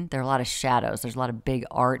hidden. There are a lot of shadows. There's a lot of big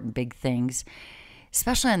art and big things,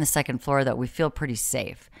 especially on the second floor, though. We feel pretty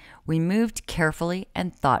safe. We moved carefully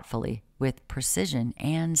and thoughtfully with precision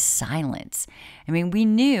and silence. I mean,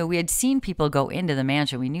 we had seen people go into the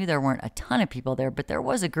mansion. We knew there weren't a ton of people there, but there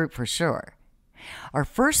was a group for sure. Our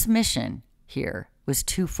first mission here was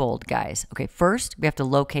twofold, guys. Okay, first, we have to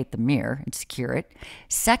locate the mirror and secure it.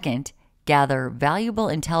 Second, gather valuable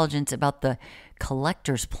intelligence about the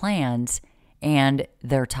collector's plans and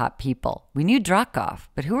their top people. We knew Drakov,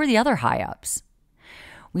 but who are the other high-ups?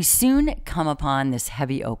 We soon come upon this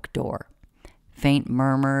heavy oak door. Faint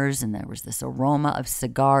murmurs, and there was this aroma of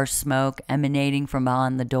cigar smoke emanating from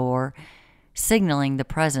beyond the door, signaling the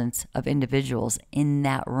presence of individuals in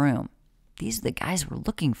that room. These are the guys we're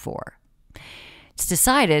looking for. It's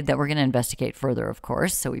decided that we're going to investigate further, of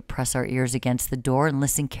course, so we press our ears against the door and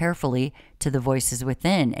listen carefully to the voices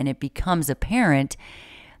within, and it becomes apparent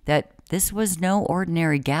that this was no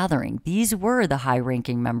ordinary gathering. These were the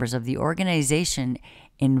high-ranking members of the organization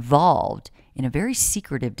involved in a very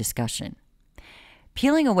secretive discussion.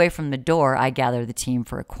 Peeling away from the door, I gather the team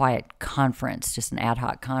for a quiet conference, just an ad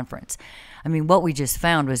hoc conference. I mean, what we just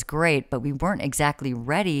found was great, but we weren't exactly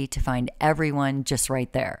ready to find everyone just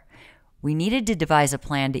right there. We needed to devise a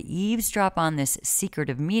plan to eavesdrop on this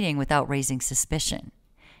secretive meeting without raising suspicion.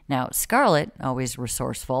 Now, Scarlett, always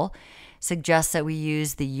resourceful, suggests that we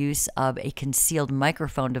use the use of a concealed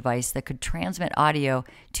microphone device that could transmit audio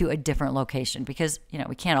to a different location because,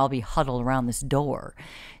 we can't all be huddled around this door.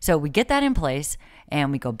 So we get that in place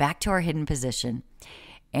and we go back to our hidden position,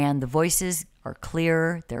 and the voices are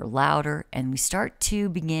clearer, they're louder, and we start to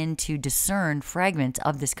begin to discern fragments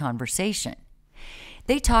of this conversation.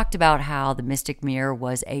 They talked about how the mystic mirror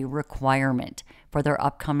was a requirement for their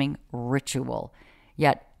upcoming ritual,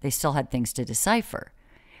 yet they still had things to decipher.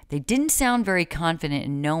 They didn't sound very confident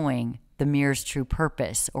in knowing the mirror's true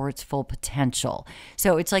purpose or its full potential.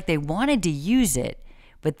 So it's like they wanted to use it,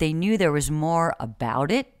 but they knew there was more about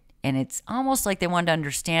it, and it's almost like they wanted to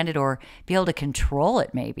understand it or be able to control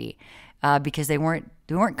it maybe, because they weren't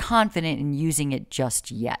confident in using it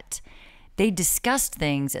just yet. They discussed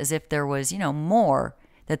things as if there was, more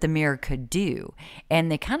that the mirror could do.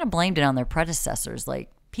 And they kind of blamed it on their predecessors,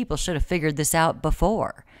 like people should have figured this out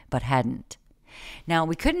before, but hadn't. Now,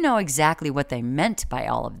 we couldn't know exactly what they meant by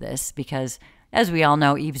all of this because, as we all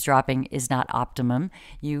know, eavesdropping is not optimum.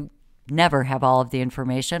 You never have all of the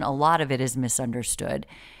information. A lot of it is misunderstood.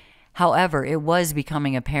 However, it was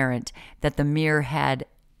becoming apparent that the mirror had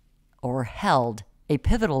or held a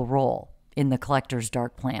pivotal role in the collector's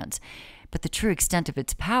dark plans. But the true extent of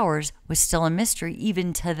its powers was still a mystery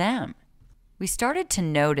even to them. We started to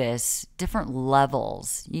notice different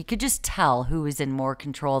levels. You could just tell who was in more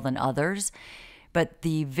control than others, but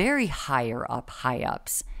the very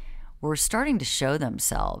high-ups were starting to show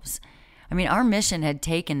themselves. I mean, our mission had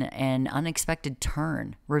taken an unexpected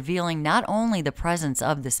turn, revealing not only the presence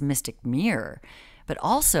of this mystic mirror, but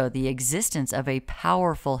also the existence of a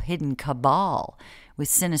powerful hidden cabal with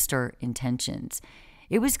sinister intentions.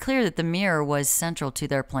 It was clear that the mirror was central to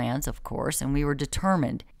their plans, of course, and we were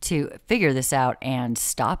determined to figure this out and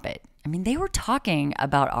stop it. I mean, they were talking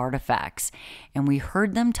about artifacts, and we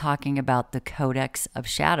heard them talking about the Codex of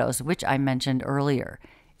Shadows, which I mentioned earlier.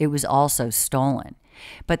 It was also stolen.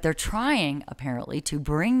 But they're trying, apparently, to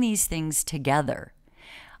bring these things together.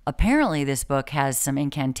 Apparently, this book has some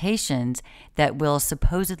incantations that will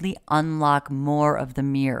supposedly unlock more of the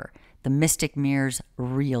mirror, the mystic mirror's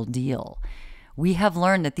real deal. We have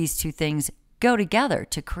learned that these two things go together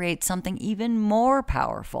to create something even more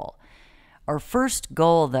powerful. Our first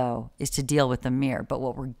goal, though, is to deal with the mirror, but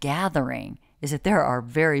what we're gathering is that there are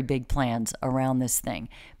very big plans around this thing,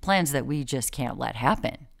 plans that we just can't let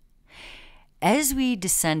happen. As we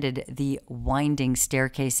descended the winding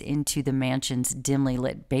staircase into the mansion's dimly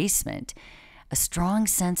lit basement, a strong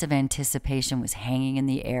sense of anticipation was hanging in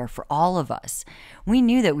the air for all of us. We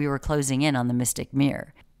knew that we were closing in on the mystic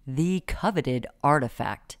mirror, the coveted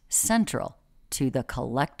artifact central to the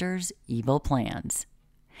collector's evil plans.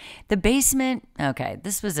 The basement,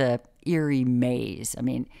 this was a eerie maze. I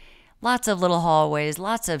mean, lots of little hallways,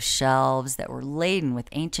 lots of shelves that were laden with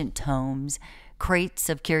ancient tomes, crates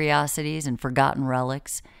of curiosities and forgotten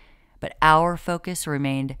relics. But our focus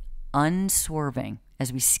remained unswerving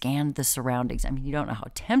as we scanned the surroundings. I mean, you don't know how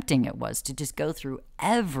tempting it was to just go through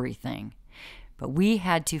everything. But we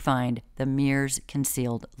had to find the mirror's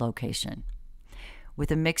concealed location.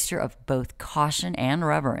 With a mixture of both caution and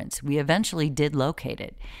reverence, we eventually did locate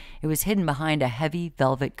it. It was hidden behind a heavy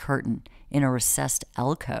velvet curtain in a recessed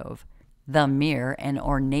alcove. The mirror, an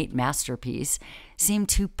ornate masterpiece, seemed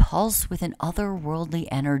to pulse with an otherworldly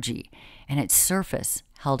energy, and its surface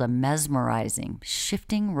held a mesmerizing,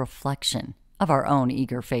 shifting reflection of our own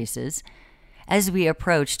eager faces. As we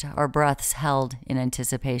approached, our breaths held in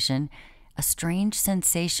anticipation, a strange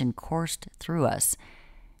sensation coursed through us.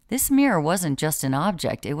 This mirror wasn't just an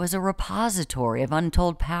object, it was a repository of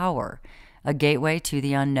untold power, a gateway to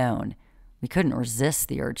the unknown. We couldn't resist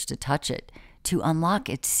the urge to touch it, to unlock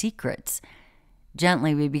its secrets.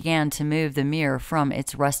 Gently, we began to move the mirror from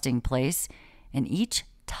its resting place, and each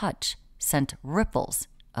touch sent ripples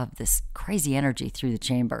of this crazy energy through the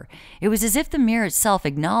chamber. It was as if the mirror itself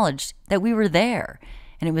acknowledged that we were there,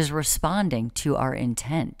 and it was responding to our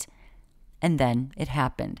intent. And then it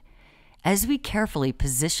happened. As we carefully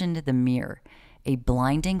positioned the mirror, a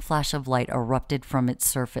blinding flash of light erupted from its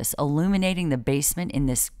surface, illuminating the basement in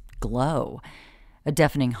this glow. A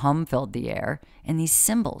deafening hum filled the air, and these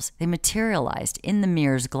symbols, they materialized in the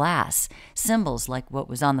mirror's glass, symbols like what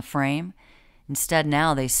was on the frame. Instead,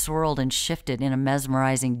 now they swirled and shifted in a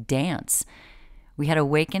mesmerizing dance. We had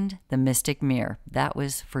awakened the mystic mirror, that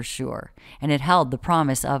was for sure, and it held the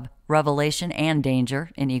promise of revelation and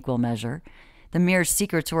danger in equal measure. The mirror's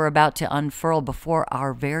secrets were about to unfurl before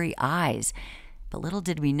our very eyes, but little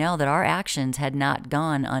did we know that our actions had not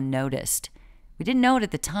gone unnoticed. We didn't know it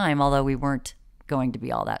at the time, although we weren't going to be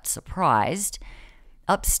all that surprised.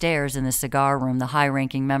 Upstairs in the cigar room, the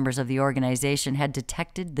high-ranking members of the organization had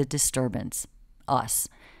detected the disturbance. Us.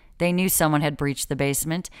 They knew someone had breached the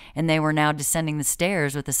basement, and they were now descending the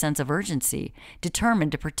stairs with a sense of urgency,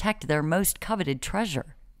 determined to protect their most coveted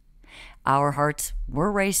treasure. Our hearts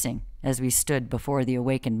were racing as we stood before the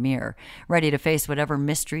awakened mirror, ready to face whatever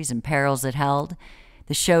mysteries and perils it held.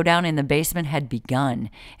 The showdown in the basement had begun,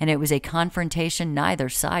 and it was a confrontation neither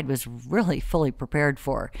side was really fully prepared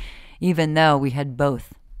for, even though we had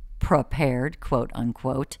both prepared, quote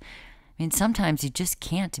unquote. I mean, sometimes you just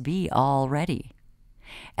can't be all ready.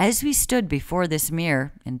 As we stood before this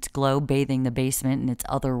mirror, and its glow bathing the basement in its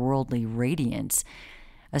otherworldly radiance,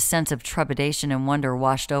 a sense of trepidation and wonder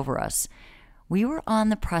washed over us. We were on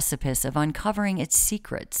the precipice of uncovering its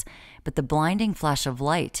secrets, but the blinding flash of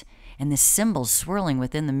light and the symbols swirling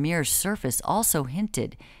within the mirror's surface also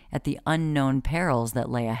hinted at the unknown perils that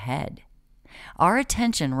lay ahead. Our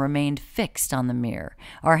attention remained fixed on the mirror,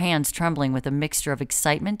 our hands trembling with a mixture of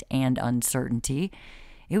excitement and uncertainty.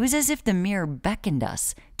 It was as if the mirror beckoned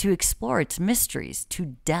us to explore its mysteries,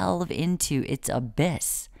 to delve into its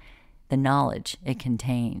abyss, the knowledge it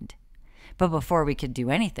contained. But before we could do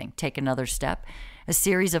anything, take another step, a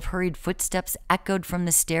series of hurried footsteps echoed from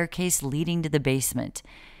the staircase leading to the basement.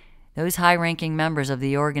 Those high-ranking members of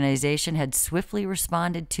the organization had swiftly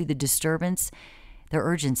responded to the disturbance, their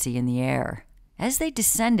urgency in the air. As they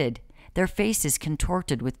descended, their faces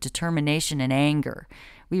contorted with determination and anger.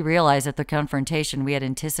 We realized that the confrontation we had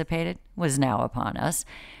anticipated was now upon us.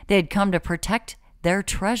 They had come to protect their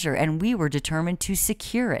treasure, and we were determined to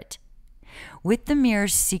secure it. With the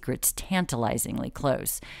mirror's secrets tantalizingly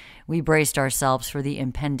close, we braced ourselves for the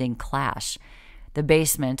impending clash. The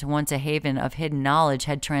basement, once a haven of hidden knowledge,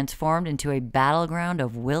 had transformed into a battleground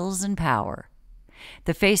of wills and power.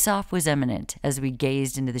 The face-off was imminent as we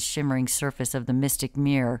gazed into the shimmering surface of the mystic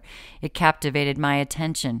mirror. It captivated my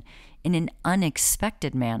attention in an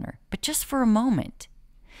unexpected manner, but just for a moment.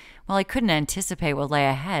 While I couldn't anticipate what lay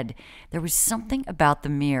ahead, there was something about the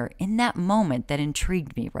mirror in that moment that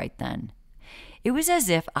intrigued me right then. It was as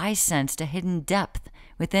if I sensed a hidden depth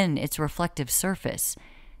within its reflective surface,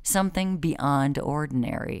 something beyond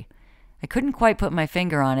ordinary. I couldn't quite put my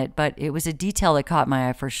finger on it, but it was a detail that caught my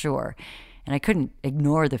eye for sure, and I couldn't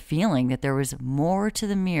ignore the feeling that there was more to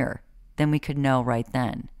the mirror than we could know right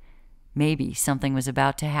then. Maybe something was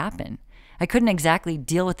about to happen. I couldn't exactly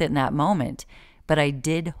deal with it in that moment, but I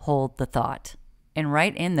did hold the thought. And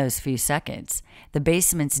right in those few seconds, the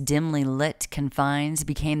basement's dimly lit confines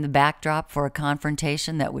became the backdrop for a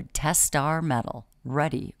confrontation that would test our mettle,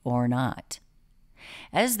 ready or not.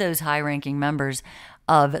 As those high-ranking members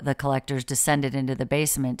of the collectors descended into the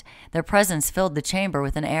basement, their presence filled the chamber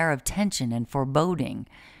with an air of tension and foreboding.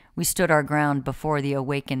 We stood our ground before the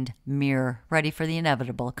awakened mirror, ready for the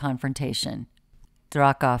inevitable confrontation.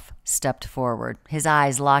 Drakov stepped forward, his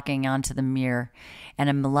eyes locking onto the mirror, and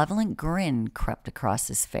a malevolent grin crept across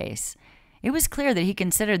his face. It was clear that he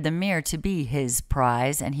considered the mirror to be his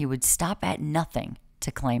prize, and he would stop at nothing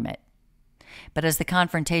to claim it. But as the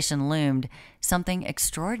confrontation loomed, something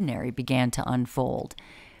extraordinary began to unfold.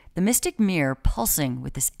 The mystic mirror, pulsing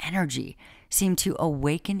with this energy, seemed to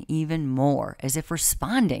awaken even more, as if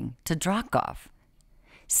responding to Dracov.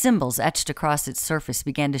 Symbols etched across its surface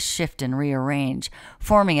began to shift and rearrange,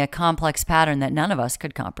 forming a complex pattern that none of us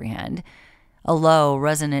could comprehend. A low,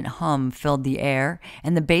 resonant hum filled the air,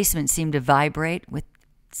 and the basement seemed to vibrate with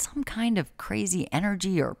some kind of crazy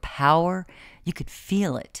energy or power. You could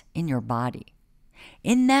feel it in your body.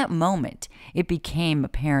 In that moment, it became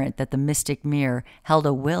apparent that the mystic mirror held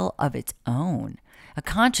a will of its own, a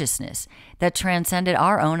consciousness that transcended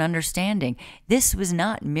our own understanding. This was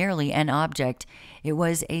not merely an object, it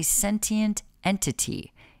was a sentient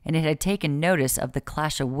entity, and it had taken notice of the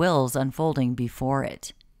clash of wills unfolding before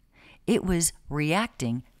it. It was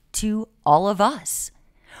reacting to all of us.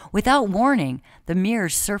 Without warning, the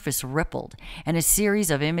mirror's surface rippled, and a series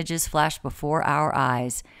of images flashed before our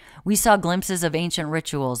eyes. We saw glimpses of ancient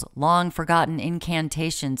rituals, long-forgotten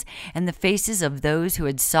incantations, and the faces of those who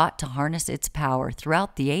had sought to harness its power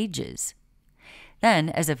throughout the ages. Then,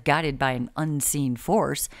 as if guided by an unseen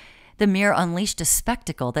force, the mirror unleashed a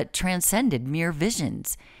spectacle that transcended mere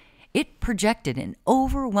visions. It projected an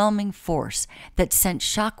overwhelming force that sent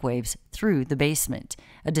shockwaves through the basement,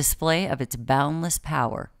 a display of its boundless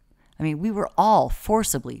power. We were all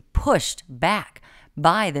forcibly pushed back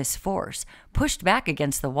by this force, pushed back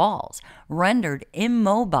against the walls, rendered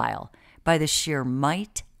immobile by the sheer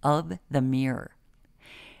might of the mirror.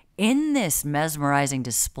 In this mesmerizing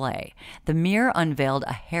display, the mirror unveiled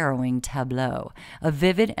a harrowing tableau, a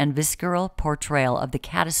vivid and visceral portrayal of the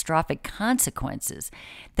catastrophic consequences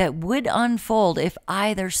that would unfold if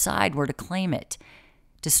either side were to claim it.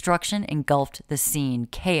 Destruction engulfed the scene,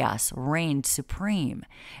 chaos reigned supreme,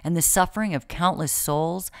 and the suffering of countless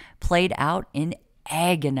souls played out in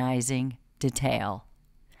agonizing detail.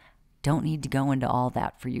 Don't need to go into all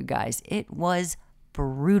that for you guys. It was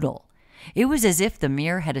brutal. It was as if the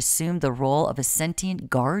mirror had assumed the role of a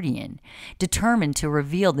sentient guardian, determined to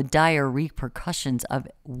reveal the dire repercussions of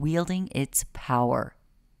wielding its power.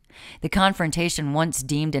 The confrontation once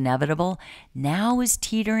deemed inevitable now was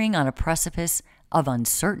teetering on a precipice of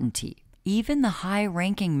uncertainty. Even the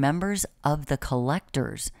high-ranking members of the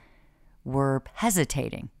Collectors were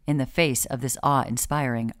hesitating in the face of this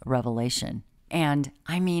awe-inspiring revelation. And,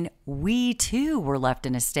 we too were left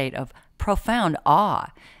in a state of profound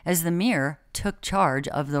awe as the mirror took charge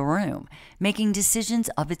of the room, making decisions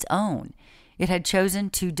of its own. It had chosen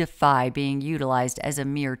to defy being utilized as a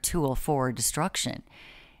mere tool for destruction,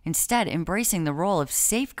 instead embracing the role of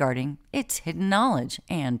safeguarding its hidden knowledge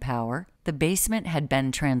and power. The basement had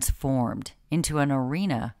been transformed into an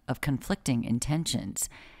arena of conflicting intentions,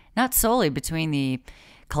 not solely between the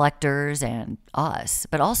Collectors and us,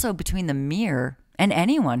 but also between the mirror and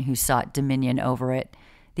anyone who sought dominion over it.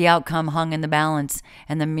 The outcome hung in the balance,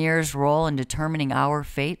 and the mirror's role in determining our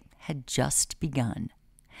fate had just begun.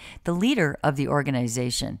 The leader of the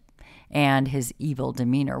organization and his evil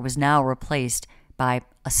demeanor was now replaced by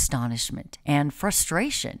astonishment and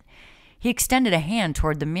frustration. He extended a hand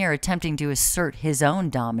toward the mirror, attempting to assert his own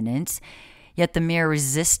dominance, yet the mirror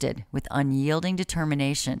resisted with unyielding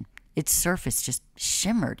determination. Its surface just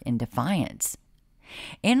shimmered in defiance.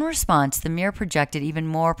 In response, the mirror projected even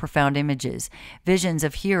more profound images, visions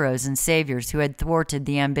of heroes and saviors who had thwarted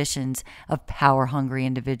the ambitions of power-hungry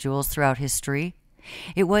individuals throughout history.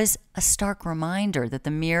 It was a stark reminder that the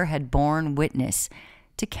mirror had borne witness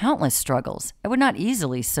to countless struggles that would not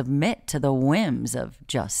easily submit to the whims of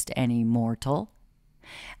just any mortal.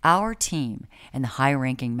 Our team and the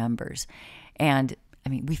high-ranking members, and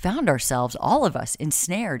we found ourselves, all of us,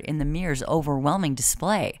 ensnared in the mirror's overwhelming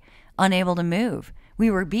display, unable to move. We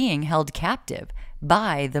were being held captive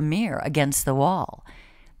by the mirror against the wall.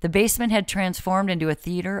 The basement had transformed into a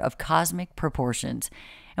theater of cosmic proportions,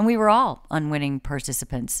 and we were all unwitting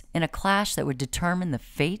participants in a clash that would determine the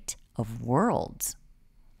fate of worlds.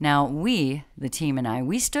 Now, we, the team and I,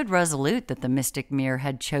 we stood resolute that the mystic mirror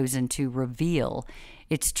had chosen to reveal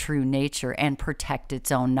its true nature and protect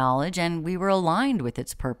its own knowledge, and we were aligned with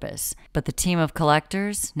its purpose. But the team of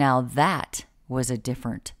Collectors, now that was a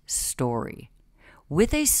different story.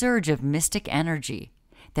 With a surge of mystic energy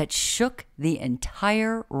that shook the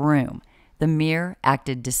entire room, the mirror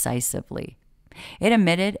acted decisively. It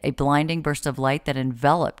emitted a blinding burst of light that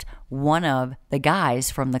enveloped one of the guys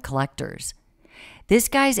from the Collectors. This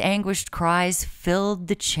guy's anguished cries filled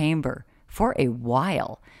the chamber for a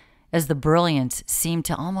while, as the brilliance seemed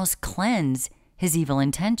to almost cleanse his evil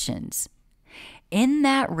intentions. In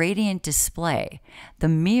that radiant display, the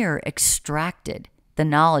mirror extracted the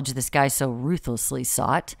knowledge this guy so ruthlessly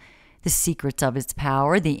sought, the secrets of its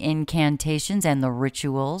power, the incantations, and the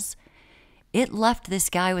rituals. It left this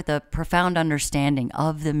guy with a profound understanding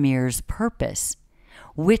of the mirror's purpose.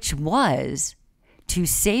 which was to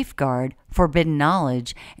safeguard forbidden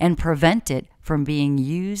knowledge and prevent it from being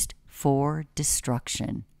used for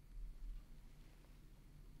destruction.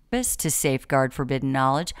 To safeguard forbidden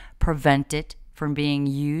knowledge, prevent it from being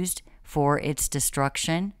used for its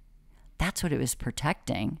destruction. That's what it was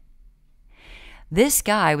protecting. This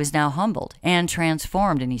guy was now humbled and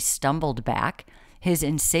transformed, and he stumbled back. His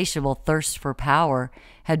insatiable thirst for power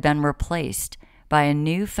had been replaced by a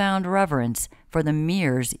newfound reverence for the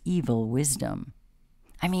mirror's evil wisdom.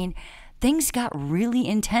 I mean, things got really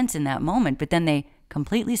intense in that moment, but then they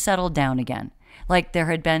completely settled down again. Like there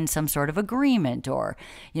had been some sort of agreement or,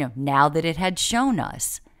 now that it had shown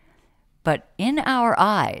us. But in our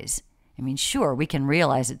eyes, I mean, sure, we can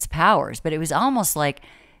realize its powers, but it was almost like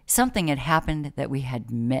something had happened that we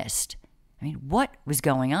had missed. I mean, what was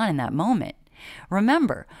going on in that moment?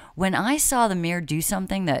 Remember, when I saw the mirror do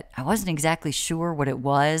something that I wasn't exactly sure what it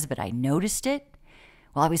was, but I noticed it,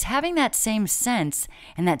 well, I was having that same sense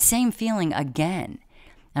and that same feeling again.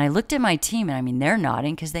 And I looked at my team, and I mean, they're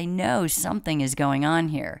nodding because they know something is going on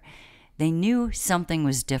here. They knew something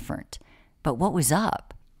was different. But what was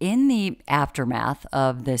up? In the aftermath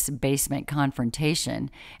of this basement confrontation,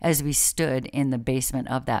 as we stood in the basement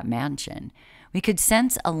of that mansion, we could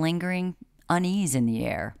sense a lingering unease in the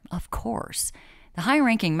air. Of course. The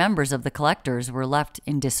high-ranking members of the collectors were left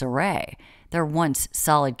in disarray. Their once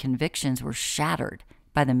solid convictions were shattered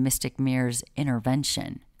by the mystic mirror's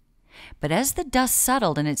intervention. But as the dust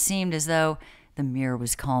settled and it seemed as though the mirror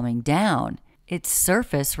was calming down, its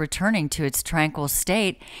surface returning to its tranquil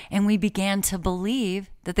state, and we began to believe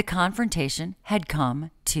that the confrontation had come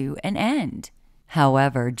to an end.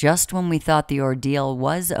 However, just when we thought the ordeal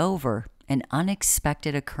was over, an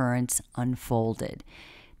unexpected occurrence unfolded.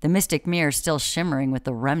 The mystic mirror, still shimmering with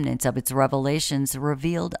the remnants of its revelations,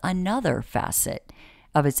 revealed another facet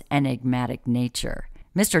of its enigmatic nature.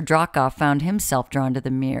 Mr. Dracoff found himself drawn to the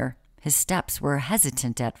mirror. His steps were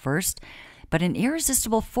hesitant at first, but an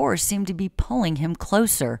irresistible force seemed to be pulling him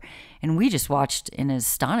closer, and we just watched in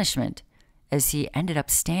astonishment as he ended up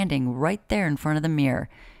standing right there in front of the mirror,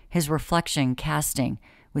 his reflection casting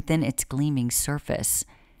within its gleaming surface.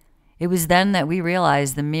 It was then that we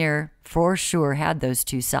realized the mirror for sure had those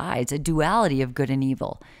two sides, a duality of good and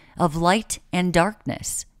evil, of light and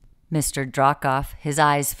darkness. Mr. Dracoff, his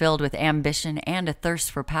eyes filled with ambition and a thirst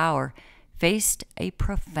for power, faced a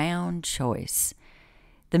profound choice.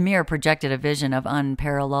 The mirror projected a vision of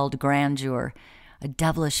unparalleled grandeur, a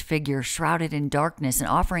devilish figure shrouded in darkness and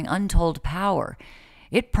offering untold power.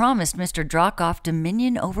 It promised Mr. Dracoff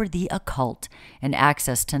dominion over the occult and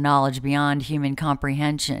access to knowledge beyond human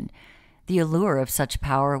comprehension. The allure of such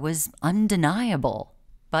power was undeniable.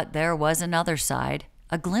 But there was another side,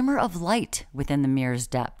 a glimmer of light within the mirror's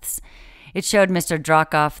depths. It showed Mr.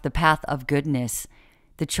 Dracoff the path of goodness,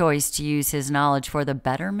 the choice to use his knowledge for the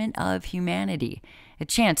betterment of humanity, a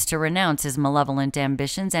chance to renounce his malevolent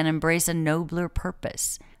ambitions and embrace a nobler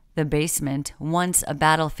purpose. The basement, once a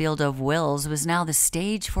battlefield of wills, was now the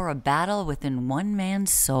stage for a battle within one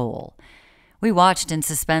man's soul. We watched in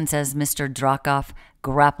suspense as Mr. Dracoff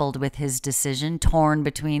grappled with his decision, torn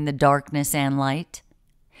between the darkness and light.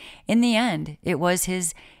 In the end, it was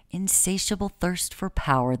his insatiable thirst for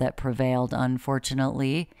power that prevailed,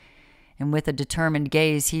 unfortunately. And with a determined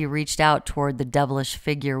gaze, he reached out toward the devilish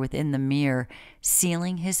figure within the mirror,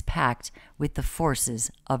 sealing his pact with the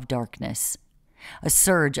forces of darkness. A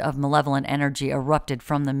surge of malevolent energy erupted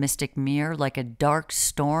from the mystic mirror like a dark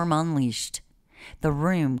storm unleashed. The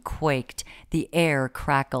room quaked, the air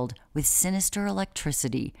crackled with sinister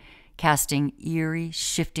electricity, casting eerie,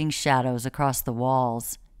 shifting shadows across the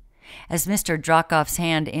walls. As Mr. Dracoff's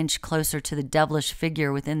hand inched closer to the devilish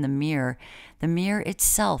figure within the mirror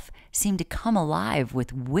itself seemed to come alive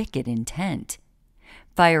with wicked intent.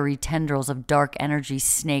 Fiery tendrils of dark energy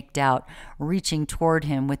snaked out, reaching toward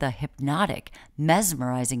him with a hypnotic,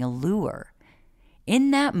 mesmerizing allure.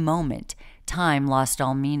 In that moment, time lost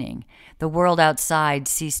all meaning. The world outside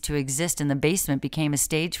ceased to exist, and the basement became a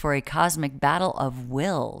stage for a cosmic battle of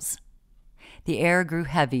wills. The air grew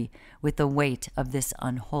heavy with the weight of this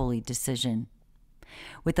unholy decision.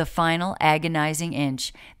 With a final agonizing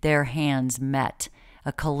inch, their hands met,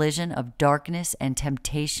 a collision of darkness and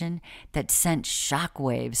temptation that sent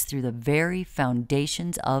shockwaves through the very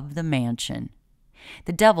foundations of the mansion.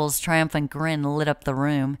 The devil's triumphant grin lit up the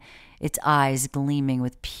room, its eyes gleaming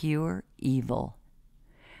with pure evil.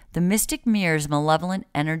 The mystic mirror's malevolent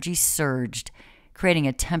energy surged, creating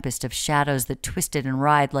a tempest of shadows that twisted and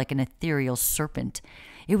writhed like an ethereal serpent.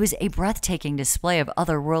 It was a breathtaking display of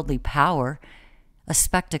otherworldly power, a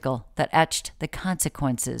spectacle that etched the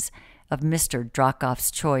consequences of Mr.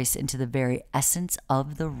 Dracoff's choice into the very essence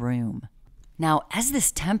of the room. Now, as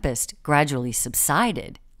this tempest gradually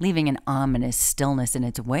subsided, leaving an ominous stillness in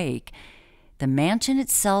its wake, the mansion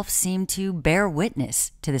itself seemed to bear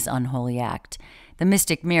witness to this unholy act. The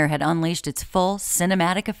mystic mirror had unleashed its full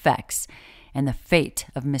cinematic effects, and the fate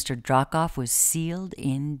of Mr. Dracoff was sealed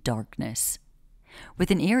in darkness.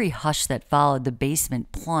 With an eerie hush that followed, the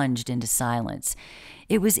basement plunged into silence.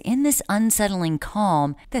 It was in this unsettling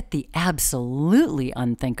calm that the absolutely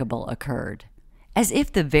unthinkable occurred. As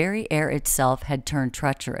if the very air itself had turned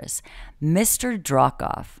treacherous, Mr.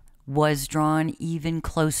 Dracoff was drawn even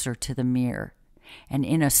closer to the mirror, and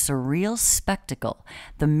in a surreal spectacle,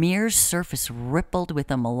 the mirror's surface rippled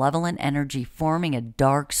with a malevolent energy, forming a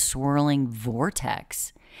dark, swirling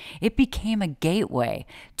vortex. It became a gateway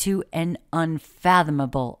to an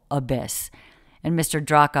unfathomable abyss, and Mr.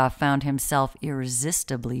 Dracoff found himself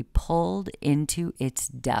irresistibly pulled into its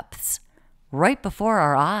depths, right before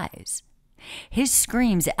our eyes. His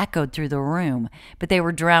screams echoed through the room, but they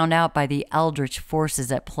were drowned out by the eldritch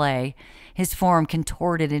forces at play. His form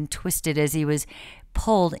contorted and twisted as he was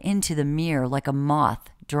pulled into the mirror like a moth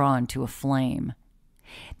drawn to a flame.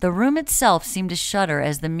 The room itself seemed to shudder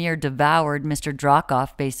as the mirror devoured Mr.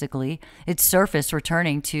 Dracoff, basically, its surface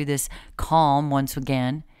returning to this calm once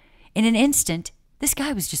again. In an instant, this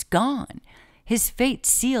guy was just gone, his fate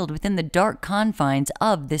sealed within the dark confines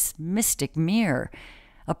of this mystic mirror,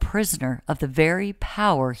 a prisoner of the very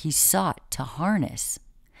power he sought to harness.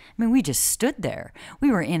 I mean, we just stood there.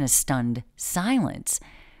 We were in a stunned silence,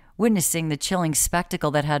 witnessing the chilling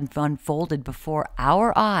spectacle that had unfolded before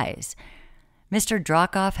our eyes. Mr.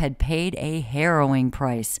 Dracoff had paid a harrowing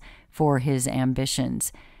price for his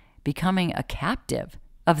ambitions, becoming a captive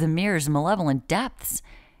of the mirror's malevolent depths,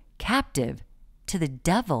 captive to the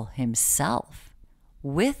devil himself.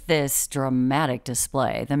 With this dramatic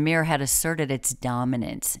display, the mirror had asserted its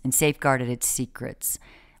dominance and safeguarded its secrets,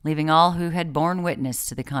 leaving all who had borne witness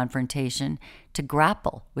to the confrontation to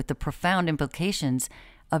grapple with the profound implications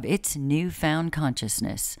of its newfound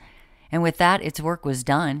consciousness. And with that, its work was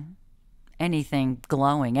done. Anything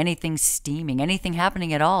glowing, anything steaming, anything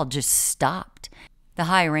happening at all just stopped. The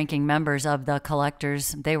high-ranking members of the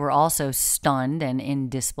collectors, they were also stunned and in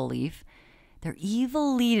disbelief. Their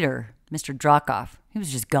evil leader, Mr. Dracoff, he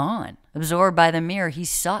was just gone, absorbed by the mirror he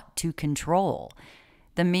sought to control.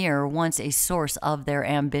 The mirror, once a source of their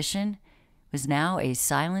ambition, was now a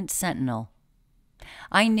silent sentinel.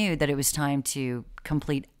 I knew that it was time to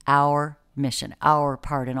complete our mission, our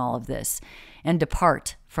part in all of this, and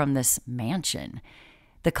depart from this mansion.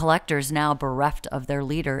 The collectors, now bereft of their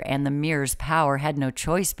leader and the mirror's power, had no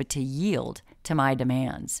choice but to yield to my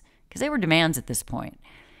demands, because they were demands at this point.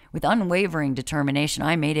 With unwavering determination,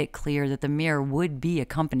 I made it clear that the mirror would be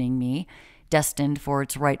accompanying me, destined for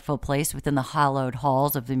its rightful place within the hallowed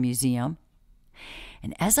halls of the museum.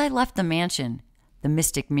 And as I left the mansion, the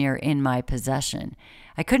mystic mirror in my possession,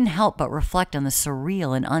 I couldn't help but reflect on the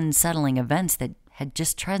surreal and unsettling events that had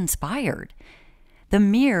just transpired. The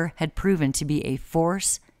mirror had proven to be a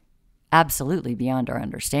force absolutely beyond our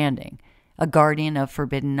understanding, a guardian of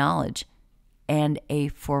forbidden knowledge, and a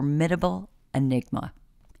formidable enigma.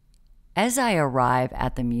 As I arrive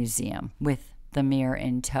at the museum, with the mirror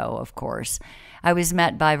in tow, of course, I was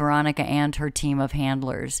met by Veronica and her team of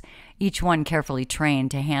handlers, each one carefully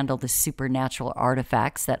trained to handle the supernatural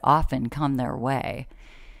artifacts that often come their way.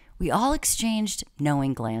 We all exchanged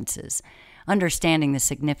knowing glances, understanding the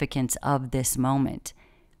significance of this moment.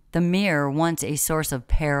 The mirror, once a source of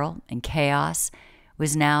peril and chaos,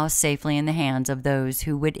 was now safely in the hands of those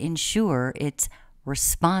who would ensure its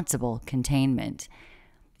responsible containment.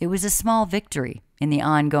 It was a small victory in the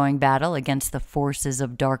ongoing battle against the forces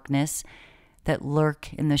of darkness that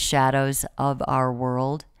lurk in the shadows of our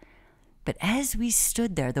world. But as we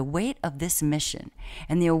stood there, the weight of this mission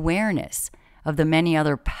and the awareness of the many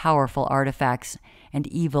other powerful artifacts and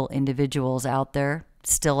evil individuals out there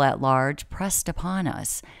still at large pressed upon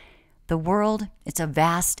us. The world, it's a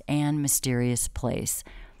vast and mysterious place.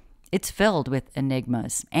 It's filled with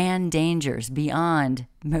enigmas and dangers beyond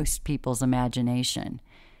most people's imagination.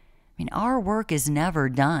 I mean, our work is never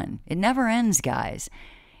done. It never ends, guys.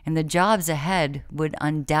 And the jobs ahead would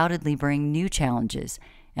undoubtedly bring new challenges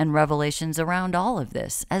and revelations around all of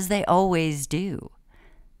this, as they always do.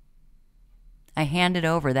 I handed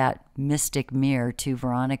over that mystic mirror to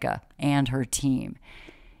Veronica and her team.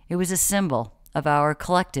 It was a symbol of our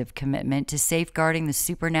collective commitment to safeguarding the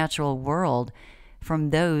supernatural world from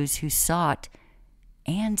those who sought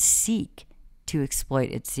and seek to exploit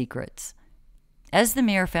its secrets. As the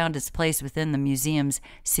mirror found its place within the museum's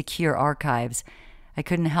secure archives, I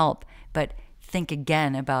couldn't help but think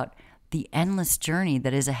again about the endless journey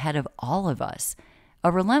that is ahead of all of us,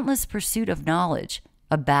 a relentless pursuit of knowledge,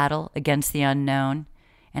 a battle against the unknown,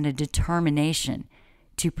 and a determination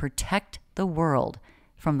to protect the world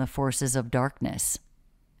from the forces of darkness,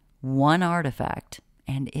 one artifact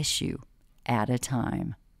and issue at a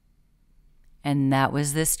time. And that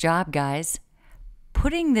was this job, guys.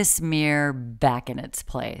 Putting this mirror back in its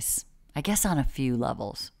place, I guess on a few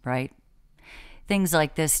levels, right? Things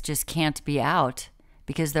like this just can't be out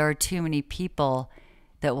because there are too many people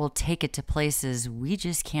that will take it to places we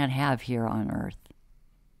just can't have here on Earth.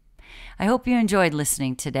 I hope you enjoyed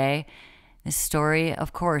listening today. This story,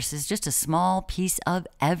 of course, is just a small piece of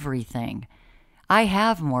everything. I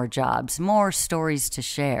have more jobs, more stories to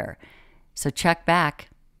share. So check back.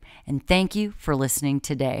 And thank you for listening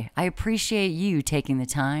today. I appreciate you taking the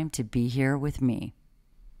time to be here with me.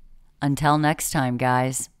 Until next time,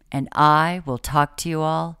 guys, and I will talk to you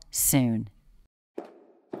all soon.